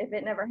 if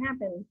it never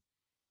happens,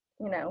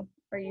 you know,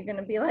 are you going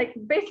to be like,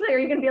 basically, are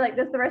you going to be like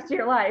this the rest of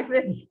your life?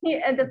 And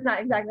that's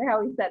not exactly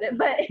how he said it,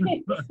 but,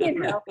 you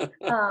know,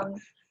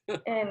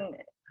 and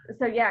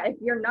so, yeah, if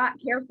you're not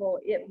careful,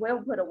 it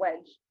will put a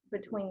wedge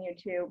between you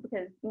two,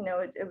 because, you know,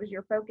 it was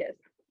your focus.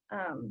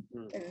 And,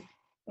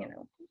 you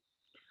know.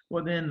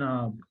 Well, then,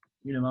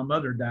 you know, my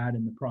mother died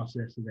in the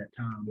process of that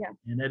time. Yeah.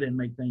 And that didn't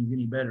make things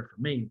any better for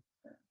me.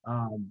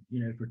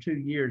 You know, for 2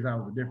 years, I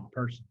was a different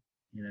person.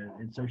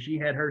 And so she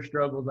had her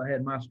struggles, I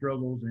had my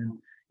struggles, and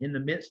in the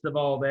midst of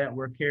all that,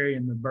 we're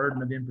carrying the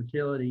burden of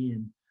infertility,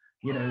 and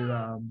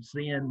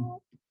seeing,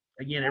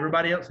 again,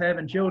 everybody else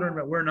having children,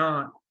 but we're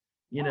not.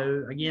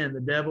 Again,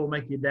 the devil will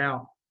make you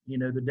doubt.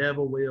 The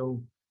devil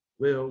will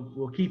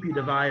keep you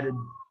divided,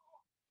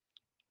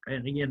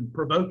 and again,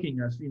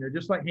 provoking us.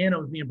 Just like Hannah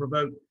was being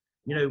provoked.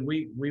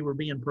 We were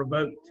being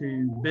provoked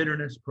to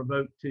bitterness,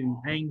 provoked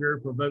to anger,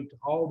 provoked to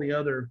all the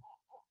other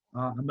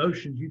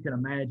emotions you can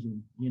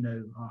imagine.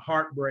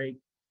 Heartbreak,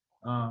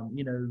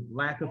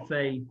 lack of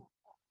faith.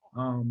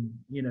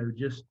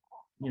 Just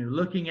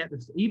looking at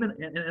this, even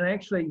and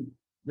actually,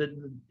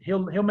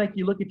 he'll make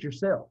you look at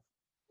yourself,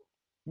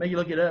 make you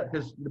look it up,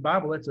 because the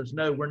Bible lets us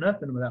know we're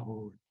nothing without the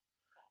Lord.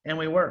 And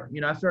we were.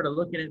 I started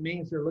looking at me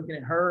and started looking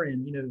at her,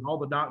 and all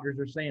the doctors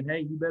are saying,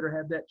 hey, you better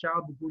have that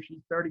child before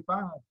she's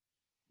 35.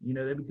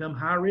 They become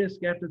high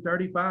risk after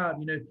 35.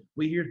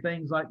 We hear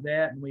things like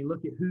that, and we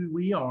look at who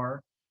we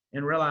are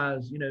and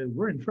realize,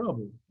 we're in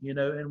trouble,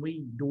 and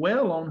we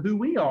dwell on who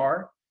we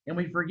are and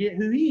we forget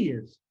who He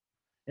is.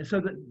 And so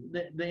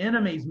the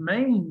enemy's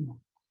main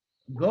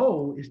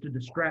goal is to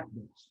distract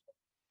us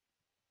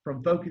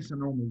from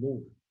focusing on the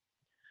Lord.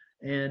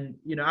 And,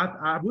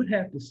 I would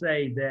have to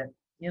say that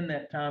in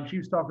that time, she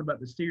was talking about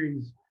the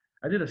series.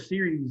 I did a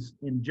series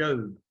in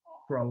Job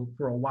for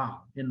a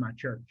while in my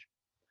church.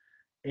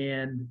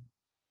 And,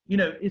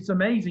 it's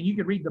amazing. You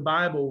could read the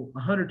Bible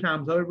 100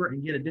 times over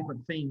and get a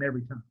different theme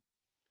every time.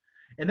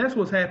 And that's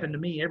what's happened to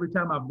me every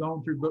time I've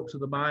gone through books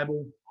of the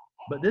Bible.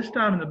 But this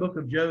time in the book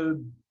of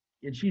Job,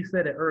 and she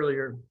said it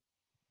earlier,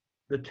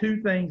 the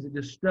two things that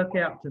just stuck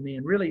out to me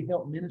and really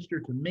helped minister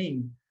to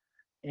me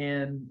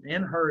and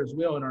her as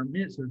well in our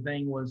minister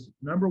thing was,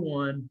 number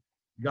one,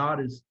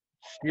 God is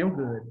still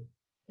good.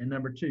 And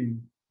number two,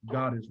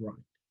 God is right.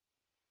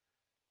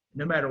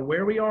 No matter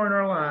where we are in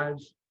our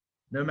lives,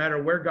 no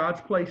matter where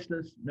God's placed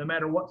us, no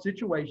matter what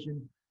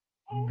situation,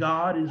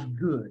 God is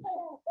good.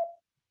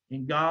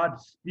 And God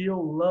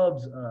still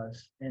loves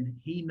us, and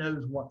He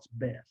knows what's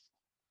best.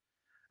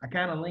 I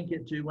kind of link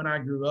it to when I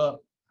grew up.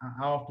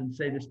 I often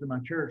say this to my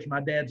church. My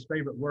dad's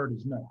favorite word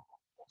is no.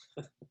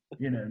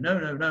 No.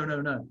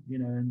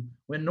 And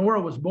when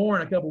Nora was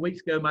born a couple of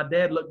weeks ago, my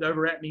dad looked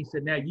over at me and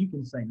said, now you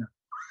can say no.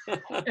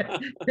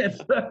 And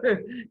so,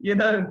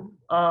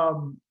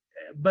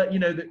 but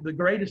the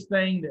greatest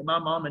thing that my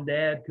mom and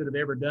dad could have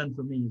ever done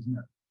for me is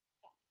no.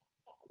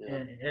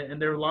 Yeah.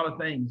 And there are a lot of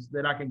things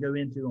that I can go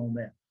into on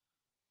that.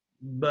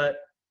 But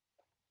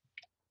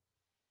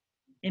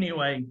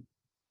anyway,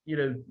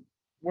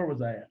 where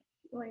was I at?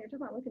 Well, you're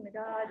talking about looking to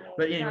God.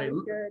 But anyway,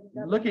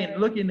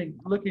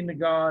 looking to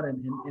God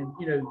and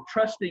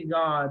trusting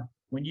God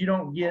when you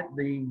don't get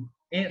the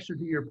answer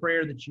to your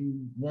prayer that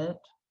you want,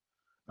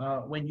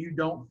 when you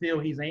don't feel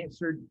He's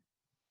answered,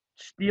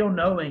 still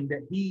knowing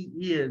that He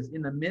is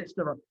in the midst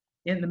of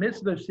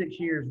those 6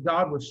 years,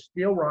 God was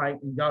still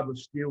right and God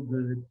was still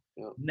good.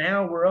 Yeah.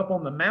 Now we're up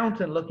on the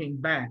mountain looking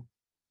back,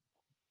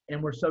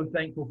 and we're so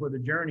thankful for the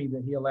journey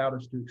that He allowed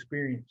us to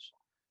experience,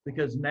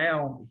 because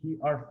now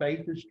our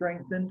faith is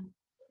strengthened.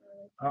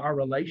 Our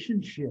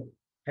relationship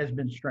has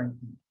been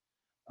strengthened.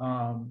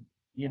 I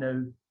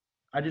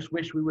just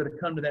wish we would have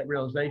come to that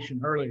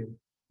realization earlier,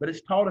 but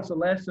it's taught us a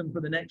lesson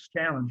for the next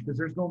challenge, because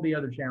there's going to be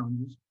other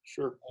challenges.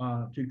 Sure.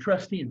 To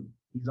trust Him.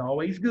 He's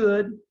always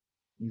good.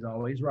 He's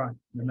always right,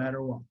 no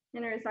matter what.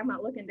 And we're talking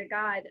about looking to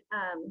God.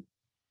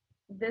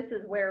 This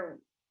is where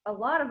a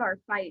lot of our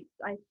fights,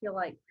 I feel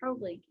like,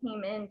 probably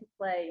came into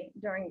play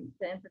during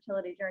the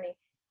infertility journey.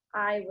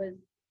 I was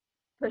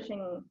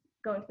pushing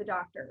going to the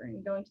doctor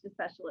and going to the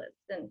specialist,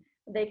 and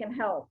they can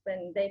help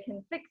and they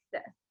can fix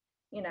this.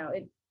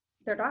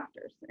 They're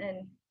doctors,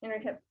 and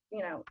kept,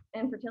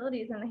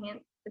 infertility is in the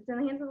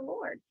hands of the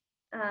Lord.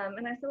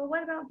 And I said, well,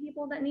 what about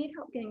people that need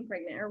help getting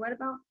pregnant, or what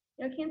about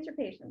cancer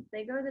patients?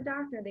 They go to the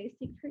doctor, they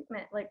seek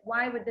treatment. Like,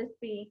 why would this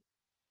be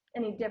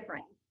any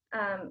different?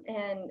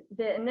 And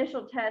the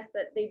initial test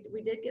that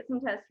we did get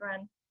some tests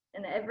run,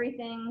 and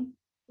everything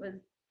was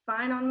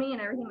fine on me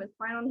and everything was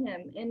fine on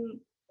him. In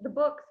the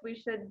books, we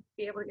should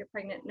be able to get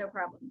pregnant, no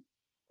problem.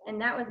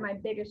 And that was my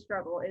biggest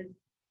struggle, is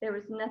there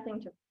was nothing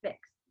to fix.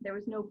 There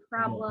was no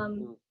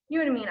problem. You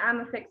know what I mean?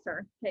 I'm a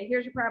fixer. Okay,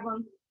 here's your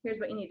problem. Here's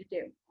what you need to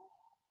do.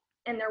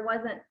 And there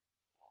wasn't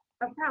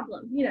a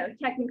problem,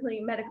 technically,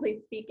 medically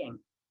speaking.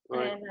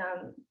 Right.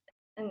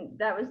 And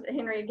that was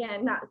Henry,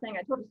 again, not saying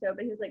I told you so,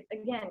 but he was like,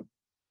 again,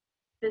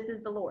 this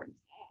is the Lord's.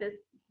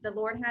 The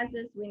Lord has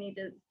this. We need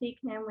to seek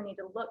Him. We need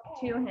to look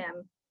to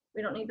Him.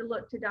 We don't need to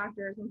look to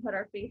doctors and put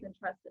our faith and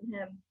trust in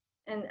Him.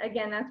 And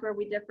again, that's where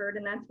we differed,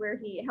 and that's where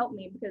He helped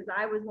me, because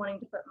I was wanting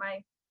to put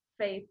my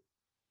faith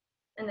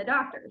in the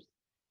doctors.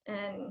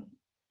 And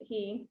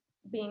He,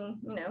 being,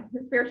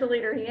 the spiritual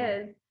leader He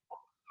is,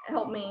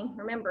 helped me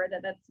remember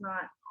that that's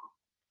not,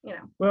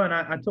 Well, and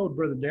I told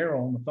Brother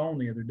Darrell on the phone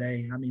the other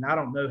day, I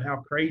don't know how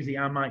crazy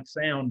I might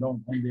sound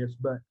on this,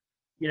 but,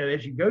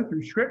 as you go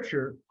through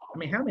Scripture,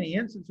 how many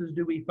instances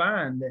do we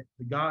find that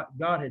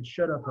God had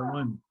shut up her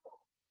womb,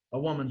 a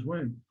woman's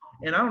womb?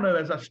 And I don't know,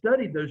 as I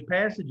studied those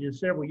passages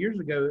several years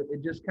ago,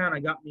 it just kind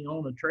of got me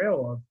on the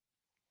trail of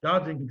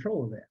God's in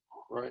control of that.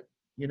 Right.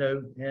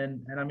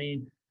 And I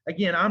mean,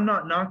 again, I'm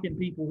not knocking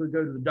people who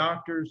go to the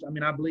doctors. I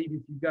mean, I believe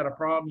if you've got a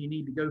problem, you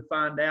need to go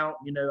find out.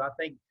 I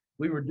think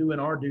we were doing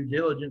our due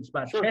diligence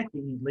by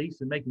checking at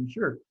least and making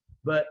sure.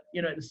 But,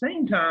 at the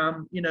same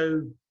time,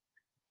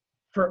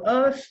 for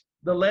us,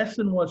 the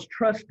lesson was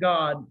trust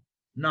God,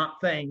 not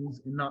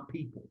things and not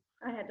people.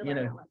 I had to learn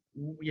that one.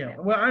 Yeah,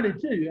 well, I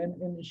did too,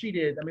 and she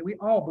did. I mean, we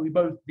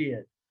both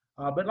did.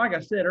 But like I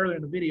said earlier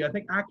in the video, I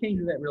think I came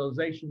to that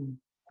realization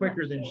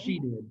quicker than she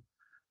did.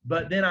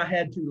 But then I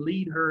had to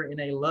lead her in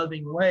a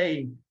loving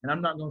way, and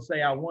I'm not going to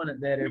say I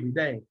wanted that every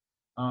day,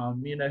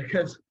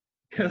 because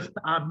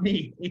I'm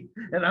me,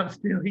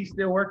 and he's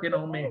still working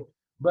on me.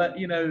 But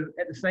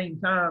at the same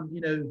time,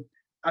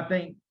 I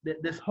think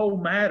that this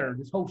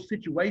whole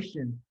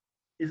situation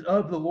is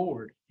of the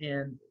Lord,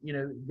 and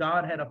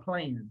God had a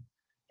plan.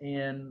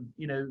 And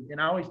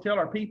and I always tell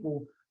our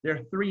people there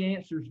are 3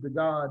 answers to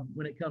God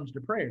when it comes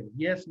to prayer: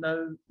 yes,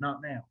 no,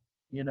 not now.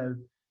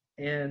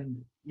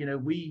 And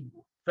we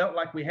felt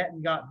like we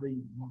hadn't got the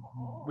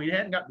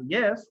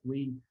yes,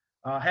 we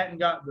hadn't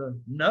got the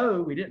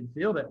no, we didn't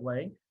feel that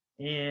way,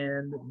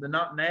 and the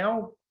not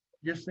now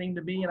just seemed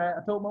to be. And I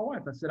told my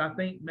wife, I said, I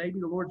think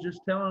maybe the Lord's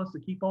just telling us to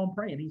keep on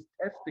praying. He's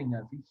testing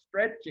us. He's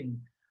stretching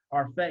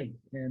our faith.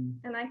 And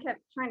I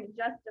kept trying to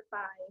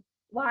justify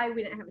why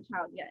we didn't have a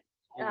child yet.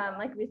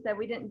 Like we said,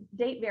 we didn't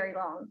date very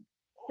long.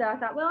 So I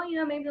thought, well,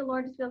 maybe the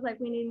Lord just feels like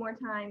we need more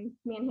time,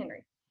 me and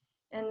Henry.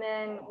 And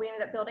then we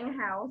ended up building a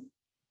house.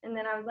 And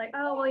then I was like,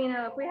 oh, well,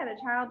 if we had a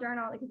child during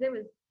all, because it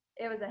was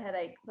a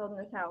headache building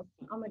this house.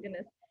 Oh my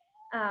goodness.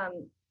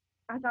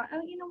 I thought,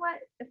 oh, you know what?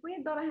 If we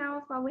had built a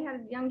house while we had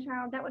a young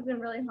child, that would have been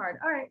really hard.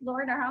 All right,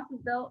 Lord, our house is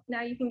built.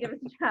 Now you can give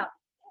us a child.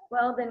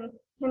 Well, then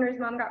Henry's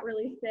mom got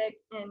really sick,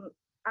 and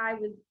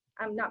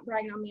I'm not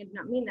bragging on me, I did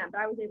not mean that,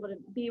 but I was able to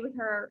be with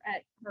her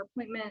at her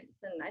appointments,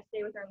 and I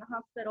stayed with her in the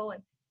hospital,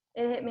 and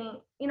it hit me,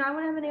 I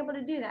wouldn't have been able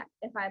to do that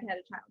if I had had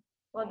a child.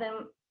 Well,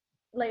 then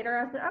later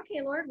I said,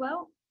 okay, Lord,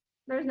 well,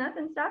 there's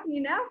nothing stopping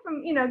you now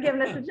from,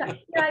 giving us a child.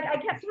 I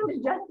kept trying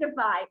to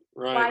justify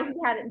why he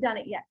hadn't done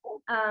it yet.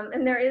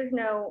 And there is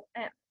no,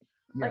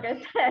 like I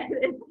said,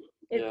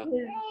 it's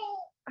his,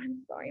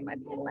 I'm sorry, am I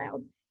being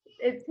loud?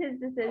 It's his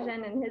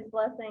decision and his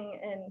blessing,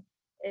 and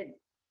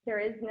there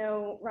is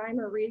no rhyme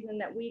or reason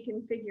that we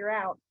can figure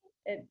out.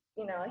 It's,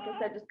 like I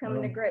said, just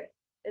coming to grips.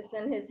 It's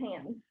in his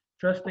hands.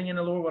 Trusting in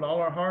the Lord with all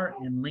our heart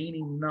and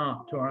leaning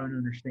not to our own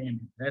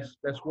understanding. That's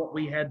what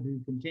we had to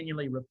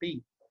continually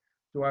repeat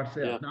to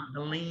ourselves, not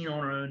to lean on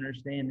our own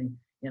understanding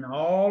in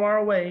all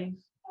our ways.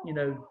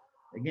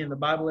 Again, the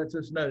Bible lets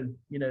us know,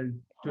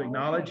 to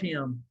acknowledge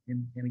him,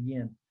 and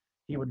again,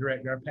 he would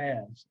direct our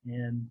paths.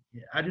 And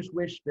I just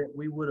wish that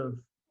we would have,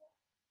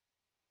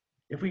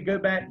 if we go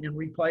back and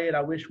replay it,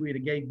 I wish we'd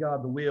have gave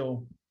God the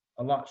will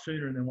a lot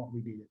sooner than what we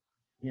did.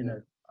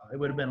 It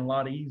would have been a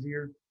lot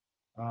easier.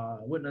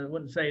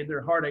 Wouldn't say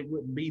their heartache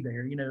wouldn't be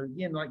there.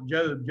 Again, like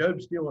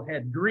Job still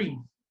had grief.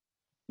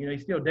 He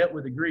still dealt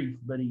with the grief,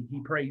 but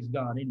he praised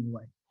God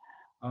anyway.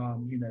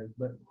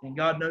 And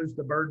God knows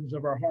the burdens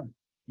of our heart.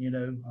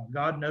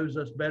 God knows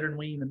us better than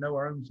we even know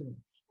our own selves.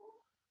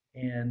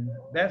 And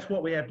that's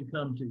what we have to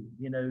come to.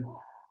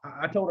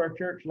 I told our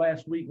church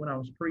last week when I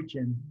was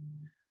preaching,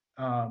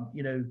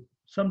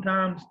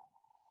 sometimes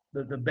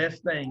the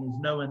best thing is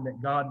knowing that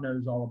God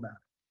knows all about it.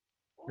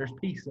 There's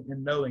peace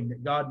in knowing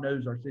that God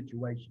knows our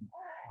situation.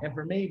 And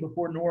for me,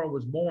 before Nora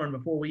was born,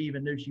 before we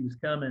even knew she was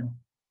coming,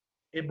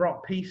 it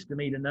brought peace to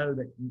me to know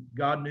that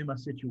God knew my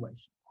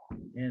situation,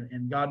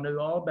 and God knew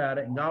all about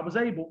it, and God was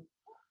able.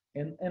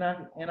 And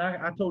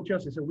I told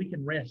Chelsea, I said, we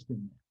can rest in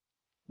that.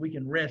 We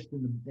can rest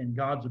in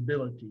God's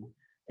ability,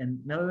 and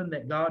knowing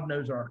that God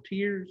knows our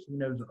tears, he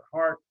knows our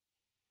heart,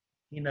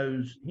 he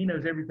knows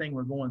everything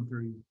we're going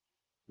through.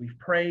 We've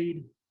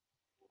prayed,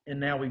 and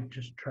now we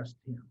just trust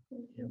him.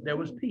 There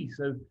was peace.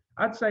 So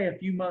I'd say a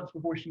few months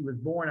before she was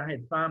born, I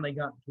had finally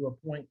gotten to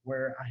a point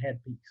where I had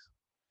peace.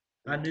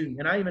 I knew,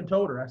 and I even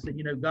told her, I said,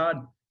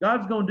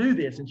 God's going to do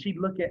this. And she'd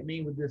look at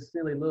me with this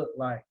silly look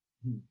like,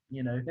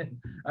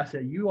 I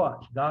said, you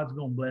watch, God's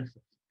going to bless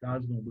us.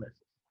 God's going to bless us.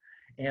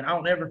 And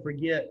I'll never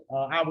forget,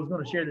 I was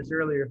going to share this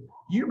earlier.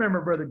 You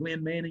remember Brother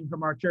Glenn Manning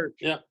from our church?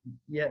 Yeah.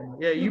 Yeah.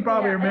 You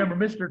probably remember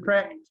Mr.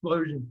 Crack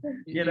Explosion.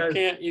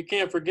 You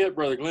can't forget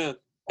Brother Glenn.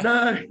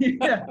 No,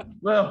 yeah.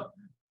 Well,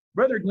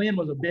 Brother Glenn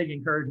was a big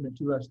encouragement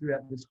to us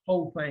throughout this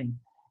whole thing.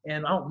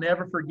 And I'll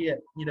never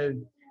forget,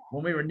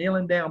 when we were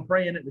kneeling down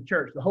praying at the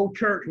church, the whole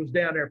church was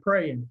down there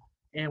praying.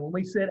 And when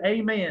we said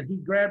amen, he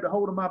grabbed a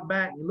hold of my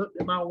back and looked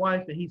at my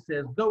wife and he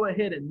says, go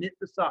ahead and knit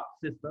the socks,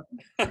 sister.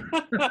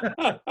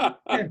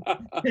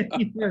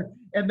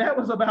 and that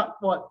was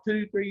about,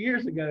 2-3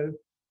 years ago.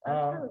 That's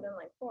probably been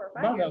like 4 or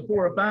 5 about years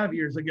 4 or 5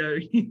 years ago.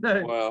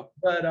 Wow.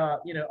 But,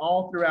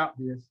 all throughout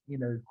this,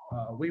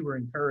 we were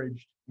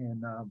encouraged,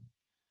 and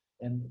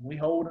we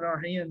hold in our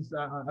hands,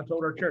 I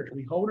told our church,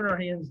 we hold in our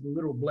hands the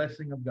little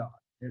blessing of God.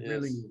 It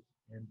really is.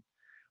 And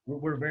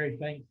we're very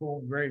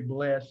thankful, very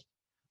blessed.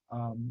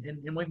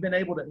 And we've been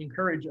able to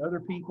encourage other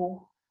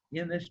people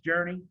in this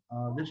journey.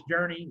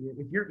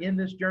 If you're in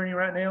this journey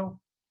right now,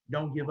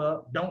 don't give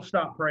up. Don't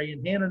stop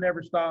praying. Hannah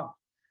never stopped.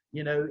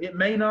 It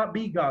may not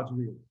be God's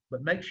will,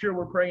 but make sure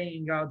we're praying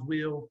in God's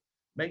will.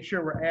 Make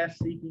sure we're ask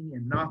seeking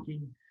and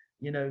knocking,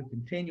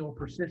 continual,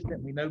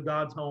 persistent. We know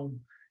God's home,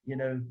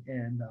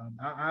 and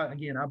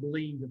I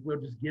believe if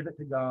we'll just give it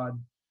to God,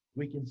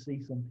 we can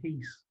see some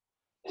peace,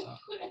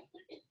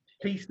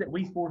 peace that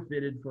we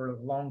forfeited for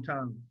a long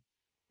time.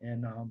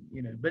 And,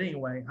 but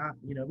anyway,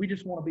 we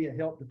just want to be a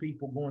help to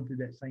people going through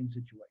that same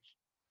situation.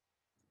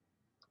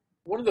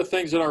 One of the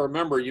things that I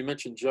remember, you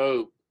mentioned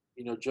Job.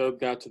 Job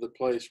got to the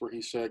place where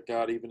he said,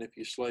 God, even if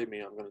you slay me,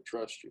 I'm going to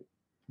trust you.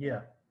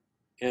 Yeah.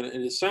 And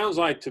it sounds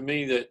like to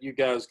me that you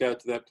guys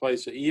got to that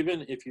place that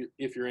even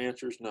if your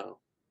answer is no,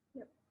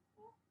 yep,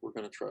 we're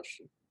going to trust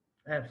you.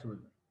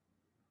 Absolutely.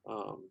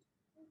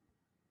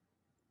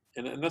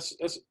 And that's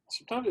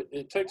sometimes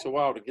it takes a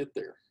while to get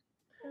there.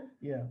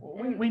 Yeah.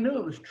 Well, we knew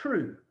it was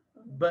true,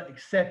 but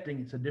accepting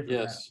it's a different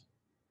Yes.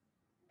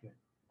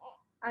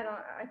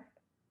 matter.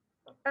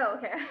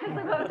 Okay.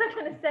 What was I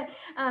going to say?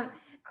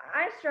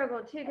 I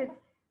struggled too because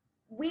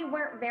we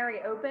weren't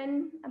very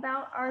open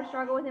about our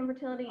struggle with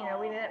infertility.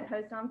 We didn't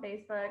post on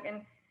Facebook,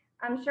 and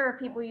I'm sure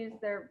people use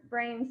their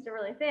brains to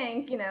really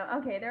think,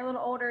 okay, they're a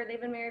little older, they've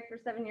been married for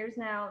 7 years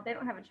now, they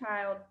don't have a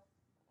child.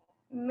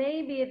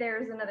 Maybe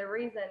there's another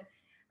reason.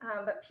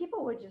 But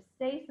people would just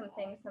say some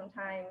things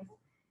sometimes,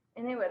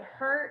 and it would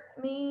hurt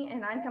me,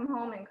 and I'd come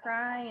home and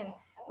cry. And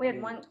we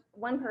had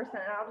one person,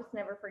 and I'll just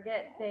never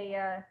forget, they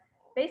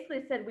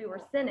basically said we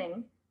were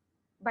sinning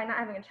by not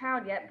having a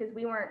child yet because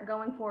we weren't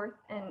going forth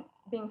and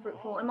being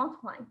fruitful and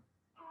multiplying.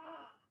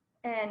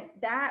 And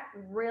that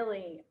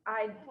really,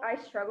 I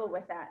struggled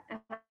with that. And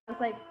I was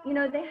like,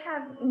 they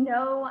have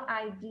no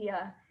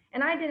idea.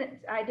 And I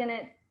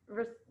didn't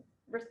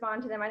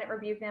respond to them. I didn't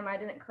rebuke them. I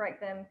didn't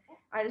correct them.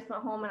 I just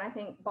went home and I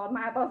think bawled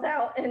my eyeballs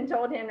out and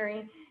told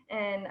Henry.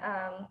 And,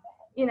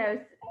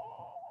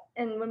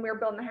 and when we were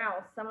building the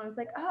house, someone was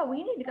like, oh,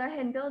 we need to go ahead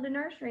and build a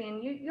nursery.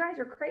 And you guys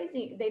are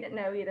crazy. They didn't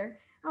know either.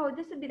 Oh,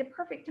 this would be the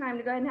perfect time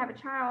to go ahead and have a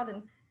child.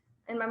 And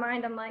in my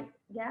mind, I'm like,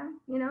 yeah,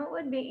 it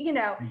would be,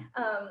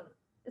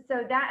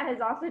 so that has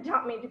also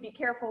taught me to be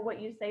careful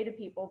what you say to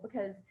people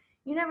because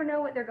you never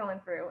know what they're going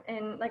through.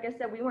 And like I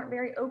said, we weren't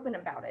very open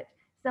about it.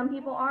 Some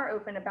people are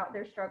open about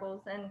their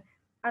struggles. And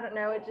I don't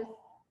know,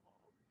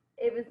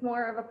 it was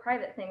more of a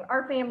private thing.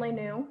 Our family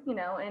knew,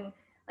 and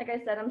like I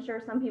said, I'm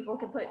sure some people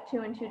could put 2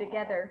 and 2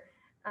 together.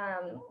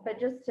 But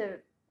just to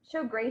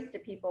show grace to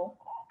people,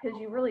 because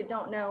you really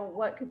don't know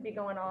what could be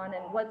going on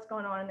and what's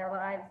going on in their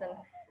lives and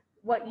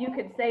what you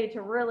could say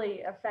to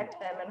really affect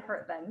them and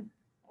hurt them.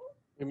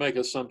 We make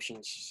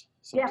assumptions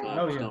Yeah. sometimes.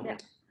 Oh, yeah. Don't we? Yeah.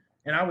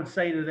 And I would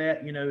say to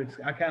that,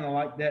 I kind of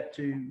like that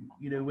too,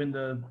 when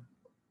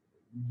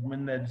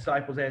the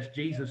disciples asked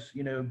Jesus,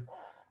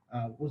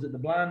 was it the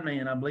blind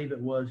man? I believe it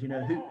was,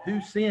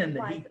 who sinned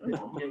that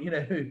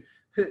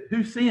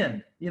who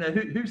sinned,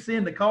 who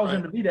sinned to cause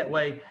him to be that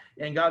way?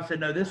 And God said,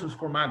 no, this was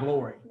for my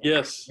glory.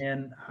 Yes.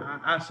 And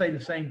I say the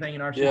same thing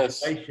in our Yes.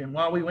 situation.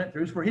 While we went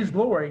through, it's for his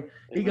glory.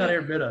 He got Amen.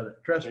 every bit of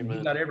it. Trust me, Amen.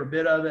 he got every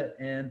bit of it.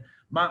 And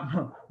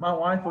my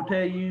wife will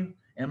tell you,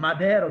 and my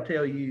dad will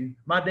tell you,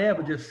 my dad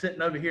was just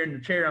sitting over here in the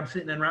chair I'm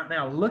sitting in right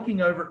now,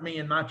 looking over at me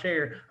in my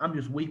chair. I'm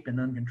just weeping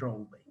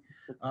uncontrollably.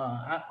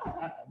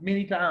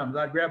 Many times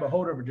I'd grab a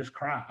hold of her, just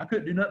cry. I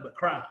couldn't do nothing but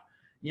cry.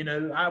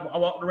 I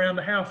walked around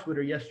the house with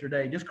her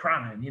yesterday, just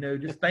crying,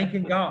 just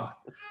thanking God,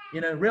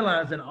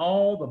 realizing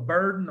all the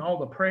burden, all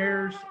the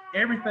prayers,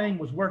 everything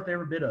was worth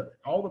every bit of it.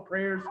 All the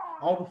prayers,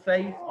 all the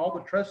faith, all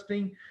the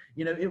trusting,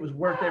 it was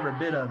worth every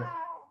bit of it.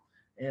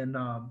 And,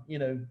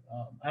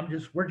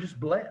 we're just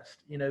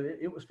blessed.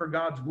 It was for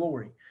God's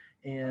glory.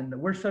 And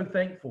we're so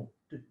thankful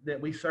that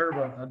we serve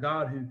a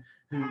God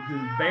who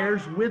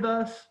bears with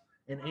us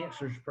and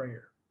answers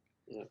prayer.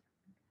 Yeah.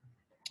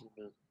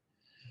 Amen.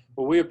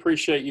 Well, we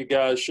appreciate you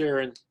guys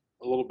sharing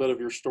a little bit of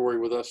your story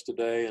with us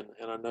today. And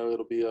I know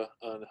it'll be a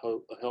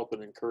help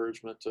and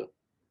encouragement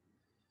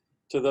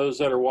to those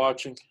that are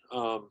watching.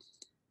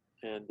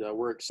 And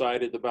we're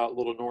excited about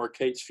little Nora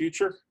Kate's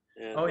future.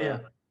 And, Oh, yeah.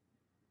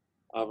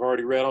 I've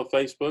already read on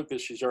Facebook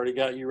that she's already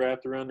got you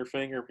wrapped around her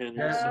finger, Henry.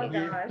 Oh, So.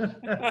 gosh.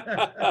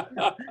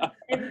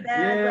 It's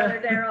bad, Yeah.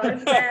 Brother Daryl.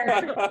 It's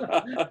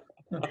bad.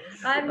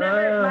 I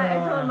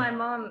told my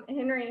mom,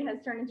 Henry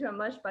has turned into a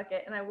mush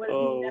bucket, and I would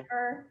have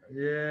never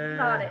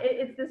thought it.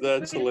 It's this.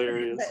 That's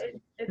hilarious.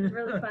 It's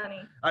really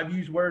funny. I've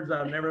used words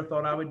I never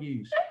thought I would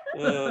use.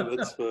 Oh,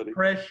 that's funny.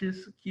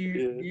 Precious,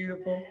 cute,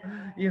 beautiful.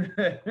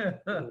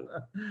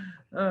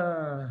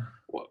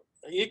 Well,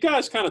 you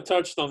guys kind of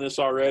touched on this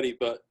already,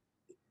 but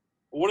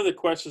one of the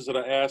questions that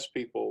I ask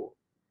people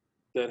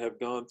that have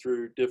gone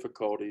through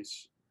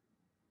difficulties,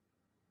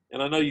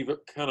 and I know you've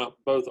kind of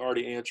both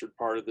already answered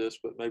part of this,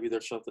 but maybe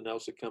there's something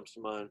else that comes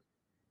to mind,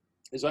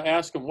 is I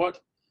ask them,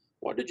 what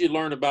did you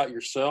learn about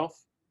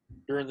yourself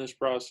during this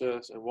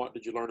process, and what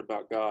did you learn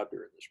about God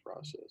during this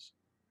process?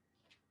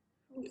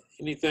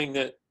 Anything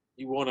that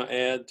you want to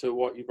add to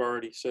what you've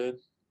already said?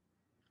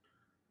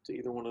 to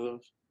either one of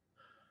those?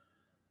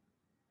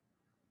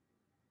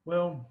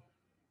 Well,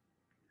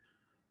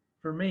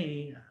 for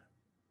me,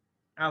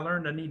 I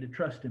learned I need to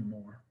trust him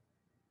more,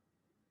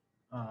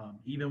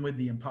 even with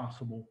the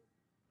impossible.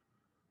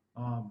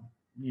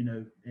 You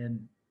know,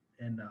 and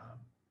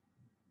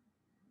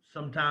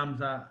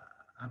sometimes I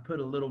put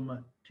a little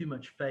too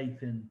much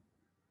faith in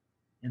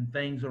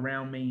things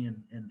around me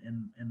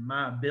and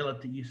my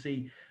ability. You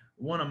see,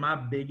 one of my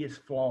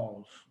biggest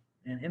flaws,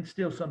 and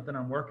still something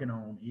I'm working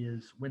on,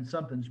 is when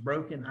something's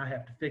broken, I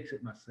have to fix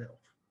it myself.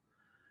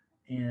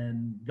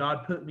 And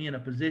God put me in a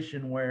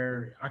position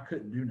where I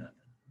couldn't do nothing,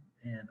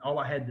 and all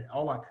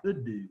I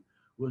could do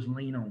was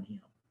lean on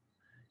Him.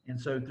 And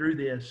so through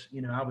this,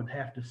 you know, I would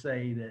have to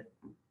say that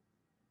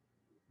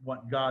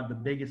the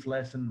biggest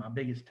lesson, my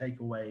biggest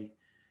takeaway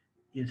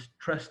is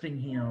trusting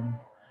Him.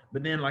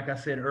 But then, like I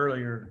said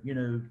earlier, you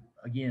know,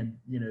 again,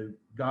 you know,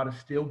 God is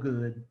still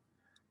good.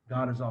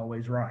 God is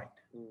always right.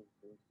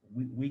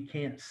 We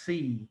can't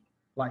see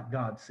like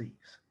God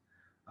sees.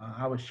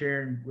 I was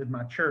sharing with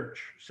my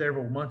church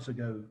several months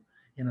ago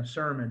in a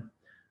sermon.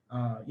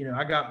 You know,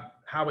 I got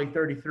Highway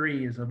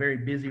 33 is a very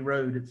busy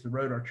road. It's the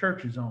road our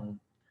church is on.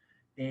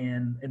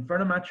 And in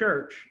front of my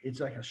church, it's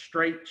like a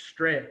straight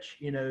stretch,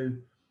 and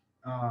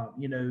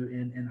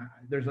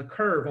there's a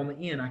curve on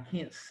the end. I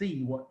can't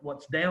see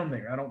what's down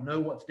there. I don't know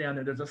what's down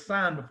there. There's a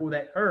sign before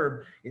that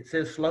curve. It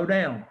says slow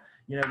down.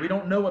 You know, we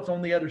don't know what's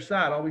on the other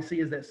side. All we see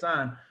is that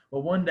sign.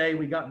 Well, one day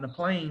we got in a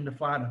plane to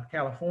fly to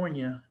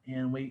California,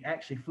 and we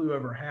actually flew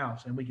over a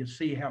house, and we could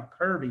see how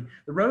curvy.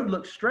 The road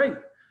looks straight,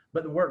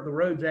 but the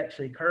road's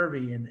actually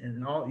curvy,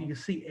 and all you can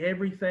see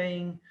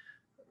everything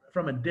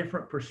from a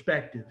different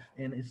perspective.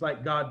 And it's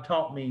like God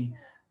taught me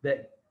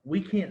that we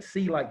can't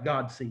see like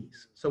God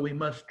sees. So we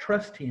must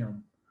trust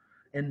Him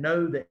and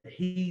know that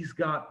He's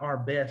got our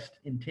best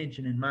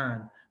intention in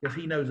mind, because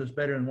He knows us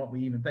better than what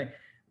we even think,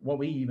 what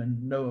we even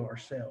know of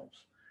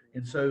ourselves.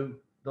 And so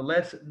the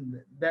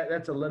lesson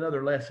that's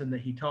another lesson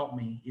that He taught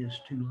me, is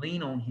to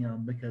lean on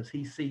Him, because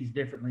He sees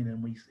differently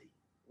than we see.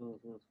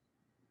 Mm-hmm.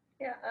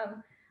 Yeah,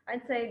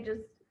 I'd say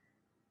just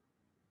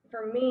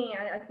for me,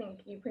 I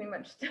think you pretty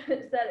much said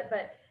it,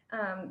 but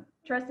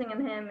trusting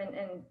in Him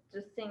and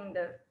just seeing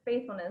the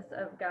faithfulness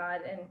of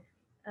God,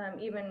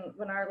 and even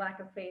when our lack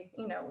of faith,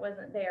 you know,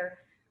 wasn't there.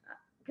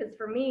 Because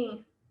for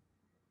me,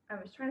 I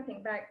was trying to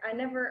think back. I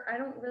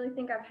don't really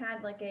think I've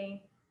had like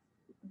a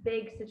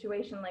big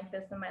situation like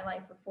this in my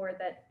life before,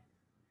 that,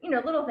 you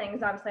know, little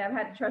things, obviously I've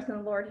had to trust in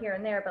the Lord here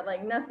and there, but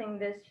like nothing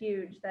this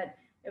huge that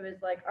it was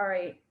like, all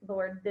right,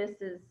 Lord, this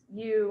is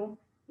you,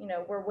 you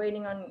know, we're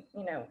waiting on,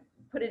 you know,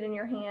 put it in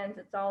your hands.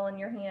 It's all in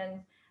your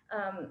hands.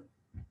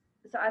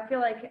 So I feel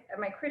like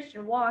my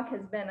Christian walk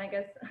has been, I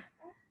guess,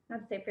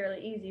 not to say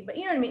fairly easy, but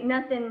you know what I mean?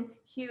 Nothing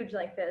huge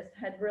like this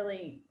had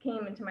really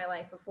came into my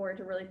life before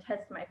to really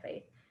test my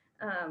faith.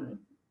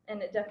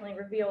 And it definitely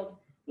revealed,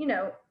 you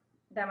know,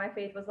 that my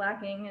faith was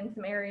lacking in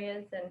some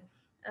areas. And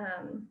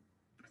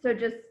so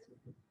just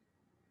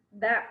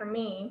that for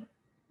me,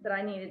 that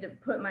I needed to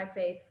put my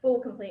faith, full,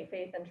 complete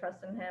faith and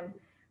trust in Him,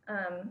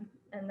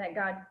 and that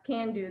God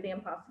can do the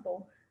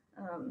impossible.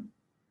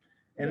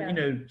 And, yeah. you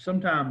know,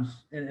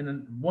 sometimes,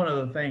 and one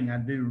other thing, I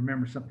do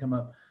remember something come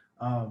up,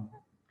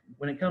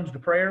 when it comes to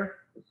prayer,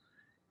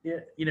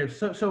 you know,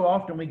 so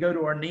often we go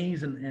to our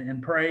knees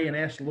and pray and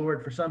ask the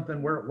Lord for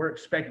something. We're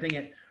expecting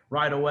it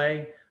right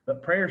away.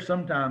 But prayer,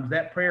 sometimes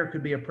that prayer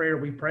could be a prayer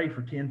we pray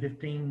for 10,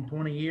 15,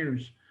 20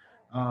 years,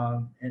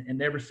 and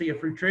never see a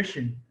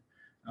fruition,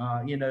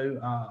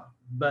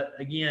 but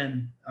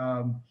again,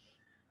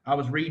 I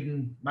was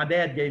reading, my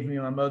dad gave me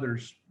my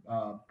mother's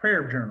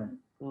prayer journal.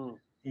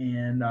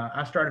 And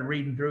I started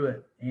reading through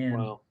it, and,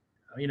 wow.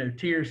 You know,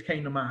 tears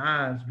came to my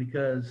eyes,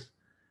 because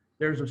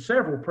there's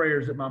several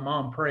prayers that my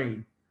mom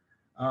prayed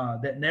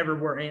that never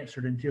were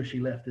answered until she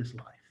left this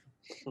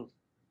life.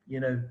 You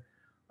know,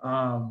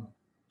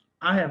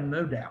 I have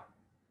no doubt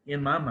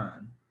in my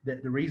mind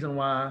that the reason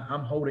why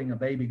I'm holding a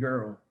baby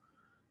girl,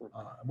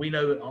 we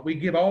know we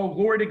give all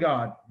glory to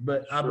God,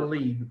 but I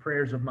believe the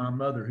prayers of my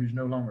mother, who's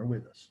no longer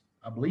with us.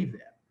 I believe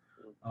that.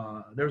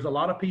 There's a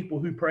lot of people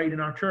who prayed in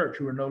our church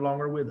who are no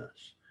longer with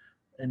us.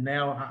 And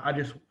now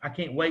I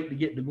can't wait to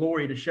get the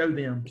glory to show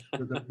them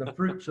the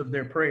fruits of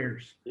their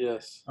prayers.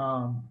 Yes.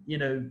 You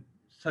know,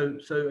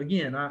 so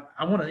again,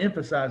 I want to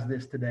emphasize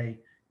this today.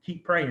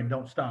 Keep praying.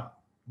 Don't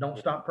stop. Don't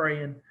stop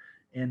praying.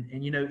 And,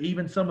 you know,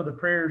 even some of the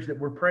prayers that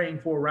we're praying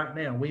for right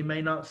now, we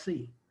may not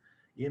see.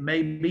 It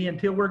may be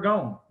until we're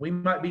gone. We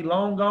might be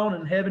long gone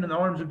in heaven in the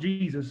arms of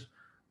Jesus,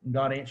 and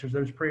God answers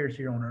those prayers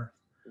here on earth.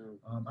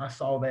 I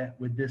saw that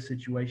with this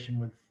situation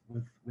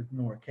with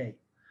Nora Kate,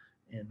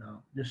 and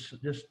just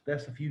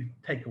that's a few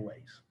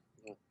takeaways.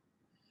 Yeah.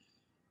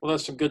 Well,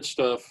 that's some good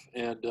stuff,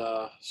 and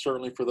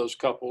certainly for those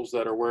couples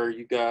that are where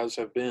you guys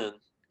have been,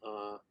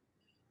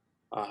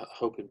 I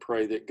hope and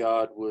pray that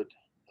God would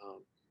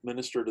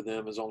minister to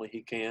them as only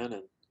He can,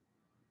 and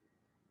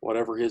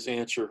whatever His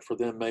answer for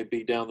them may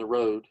be down the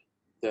road,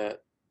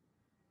 that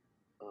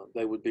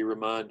they would be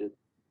reminded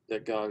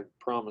that God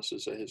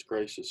promises that His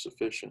grace is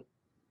sufficient.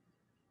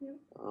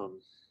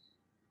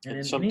 And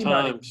And then anybody,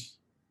 sometimes,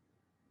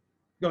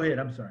 go ahead,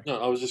 I'm sorry.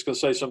 no, I was just going to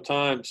say,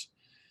 sometimes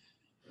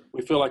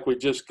we feel like we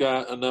just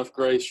got enough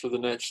grace for the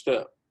next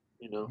step.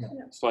 You know,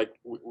 Yeah. it's like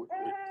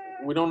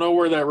we don't know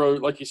where that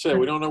road, like you said,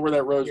 we don't know where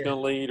that road's Yeah. going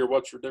to lead or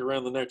what's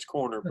around the next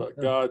corner. But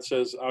God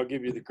says, I'll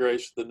give you the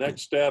grace for the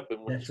next step.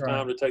 And when That's it's right.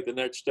 time to take the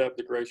next step,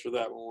 the grace for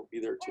that one will be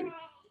there too.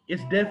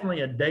 It's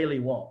definitely a daily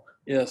walk.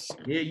 Yes.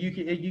 Yeah, you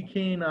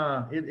can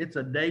it's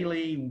a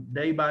daily,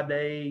 day by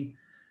day.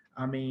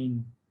 I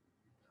mean,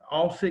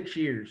 all 6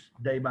 years,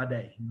 day by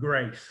day.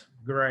 Grace.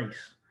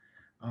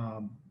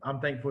 I'm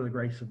thankful for the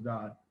grace of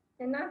God.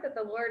 And not that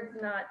the word's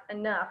not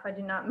enough. I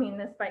do not mean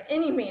this by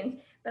any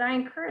means, but I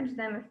encourage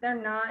them, if they're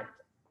not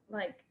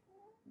like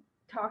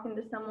talking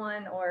to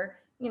someone, or,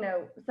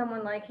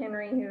 someone like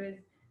Henry who's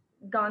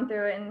gone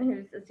through it and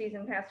who's a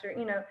seasoned pastor,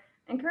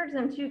 encourage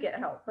them to get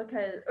help,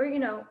 because, or,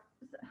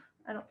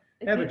 I don't.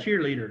 Have a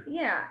cheerleader.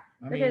 Yeah,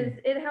 I because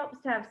mean, it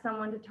helps to have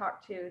someone to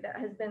talk to that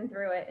has been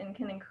through it and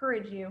can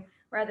encourage you,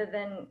 rather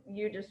than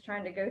you just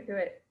trying to go through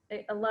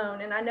it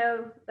alone. And I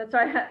know that's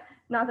why,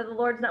 not that the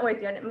Lord's not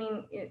with you. I didn't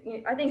mean,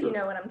 I think Sure. you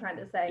know what I'm trying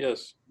to say.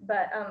 Yes.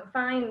 But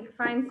find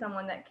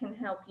someone that can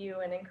help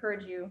you and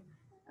encourage you.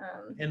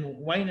 And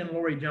Wayne and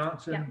Lori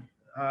Johnson,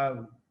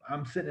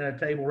 I'm sitting at a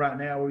table right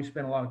now where we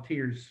spend a lot of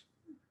tears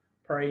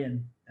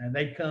praying, and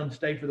they come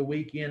stay for the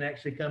weekend,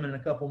 actually coming in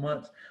a couple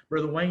months.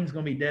 Brother Wayne's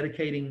going to be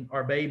dedicating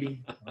our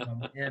baby.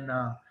 And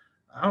I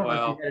don't know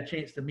if you had a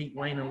chance to meet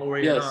Wayne and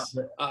Lori or not. Yes.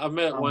 But, I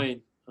met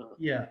Wayne.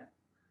 yeah.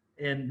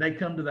 And they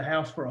come to the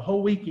house for a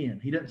whole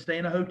weekend. He doesn't stay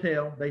in a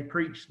hotel. They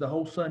preach the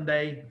whole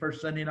Sunday, first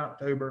Sunday in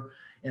October,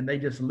 and they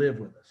just live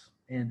with us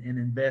and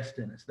invest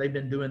in us. They've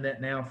been doing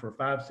that now for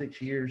 5-6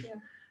 years. Yeah.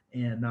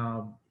 And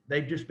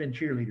they've just been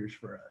cheerleaders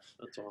for us.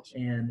 That's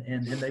awesome.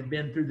 And they've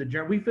been through the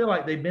journey. We feel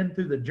like they've been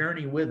through the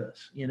journey with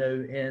us,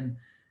 and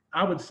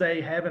I would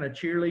say having a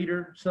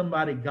cheerleader,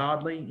 somebody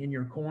godly in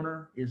your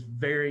corner, is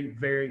very,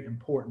 very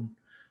important.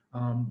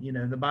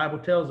 The Bible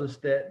tells us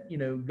that,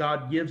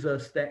 God gives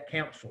us that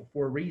counsel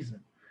for a reason.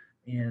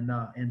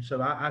 And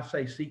so I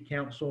say seek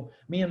counsel.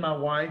 Me and my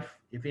wife,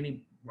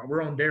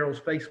 we're on Daryl's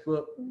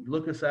Facebook,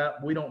 look us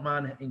up. We don't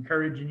mind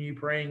encouraging you,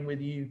 praying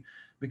with you,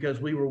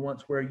 because we were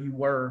once where you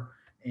were.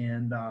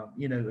 And,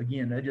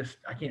 again,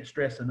 I can't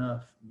stress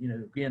enough,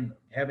 again,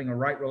 having a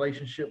right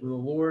relationship with the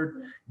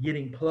Lord,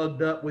 getting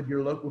plugged up with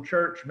your local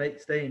church,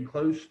 staying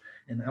close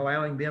and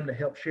allowing them to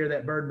help share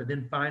that burden, but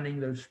then finding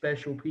those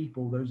special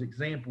people, those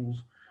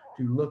examples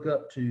to look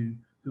up to,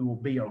 who will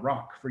be a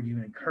rock for you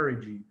and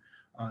encourage you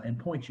and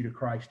point you to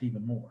Christ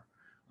even more.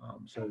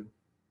 So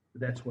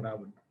that's what I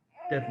would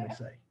definitely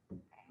say.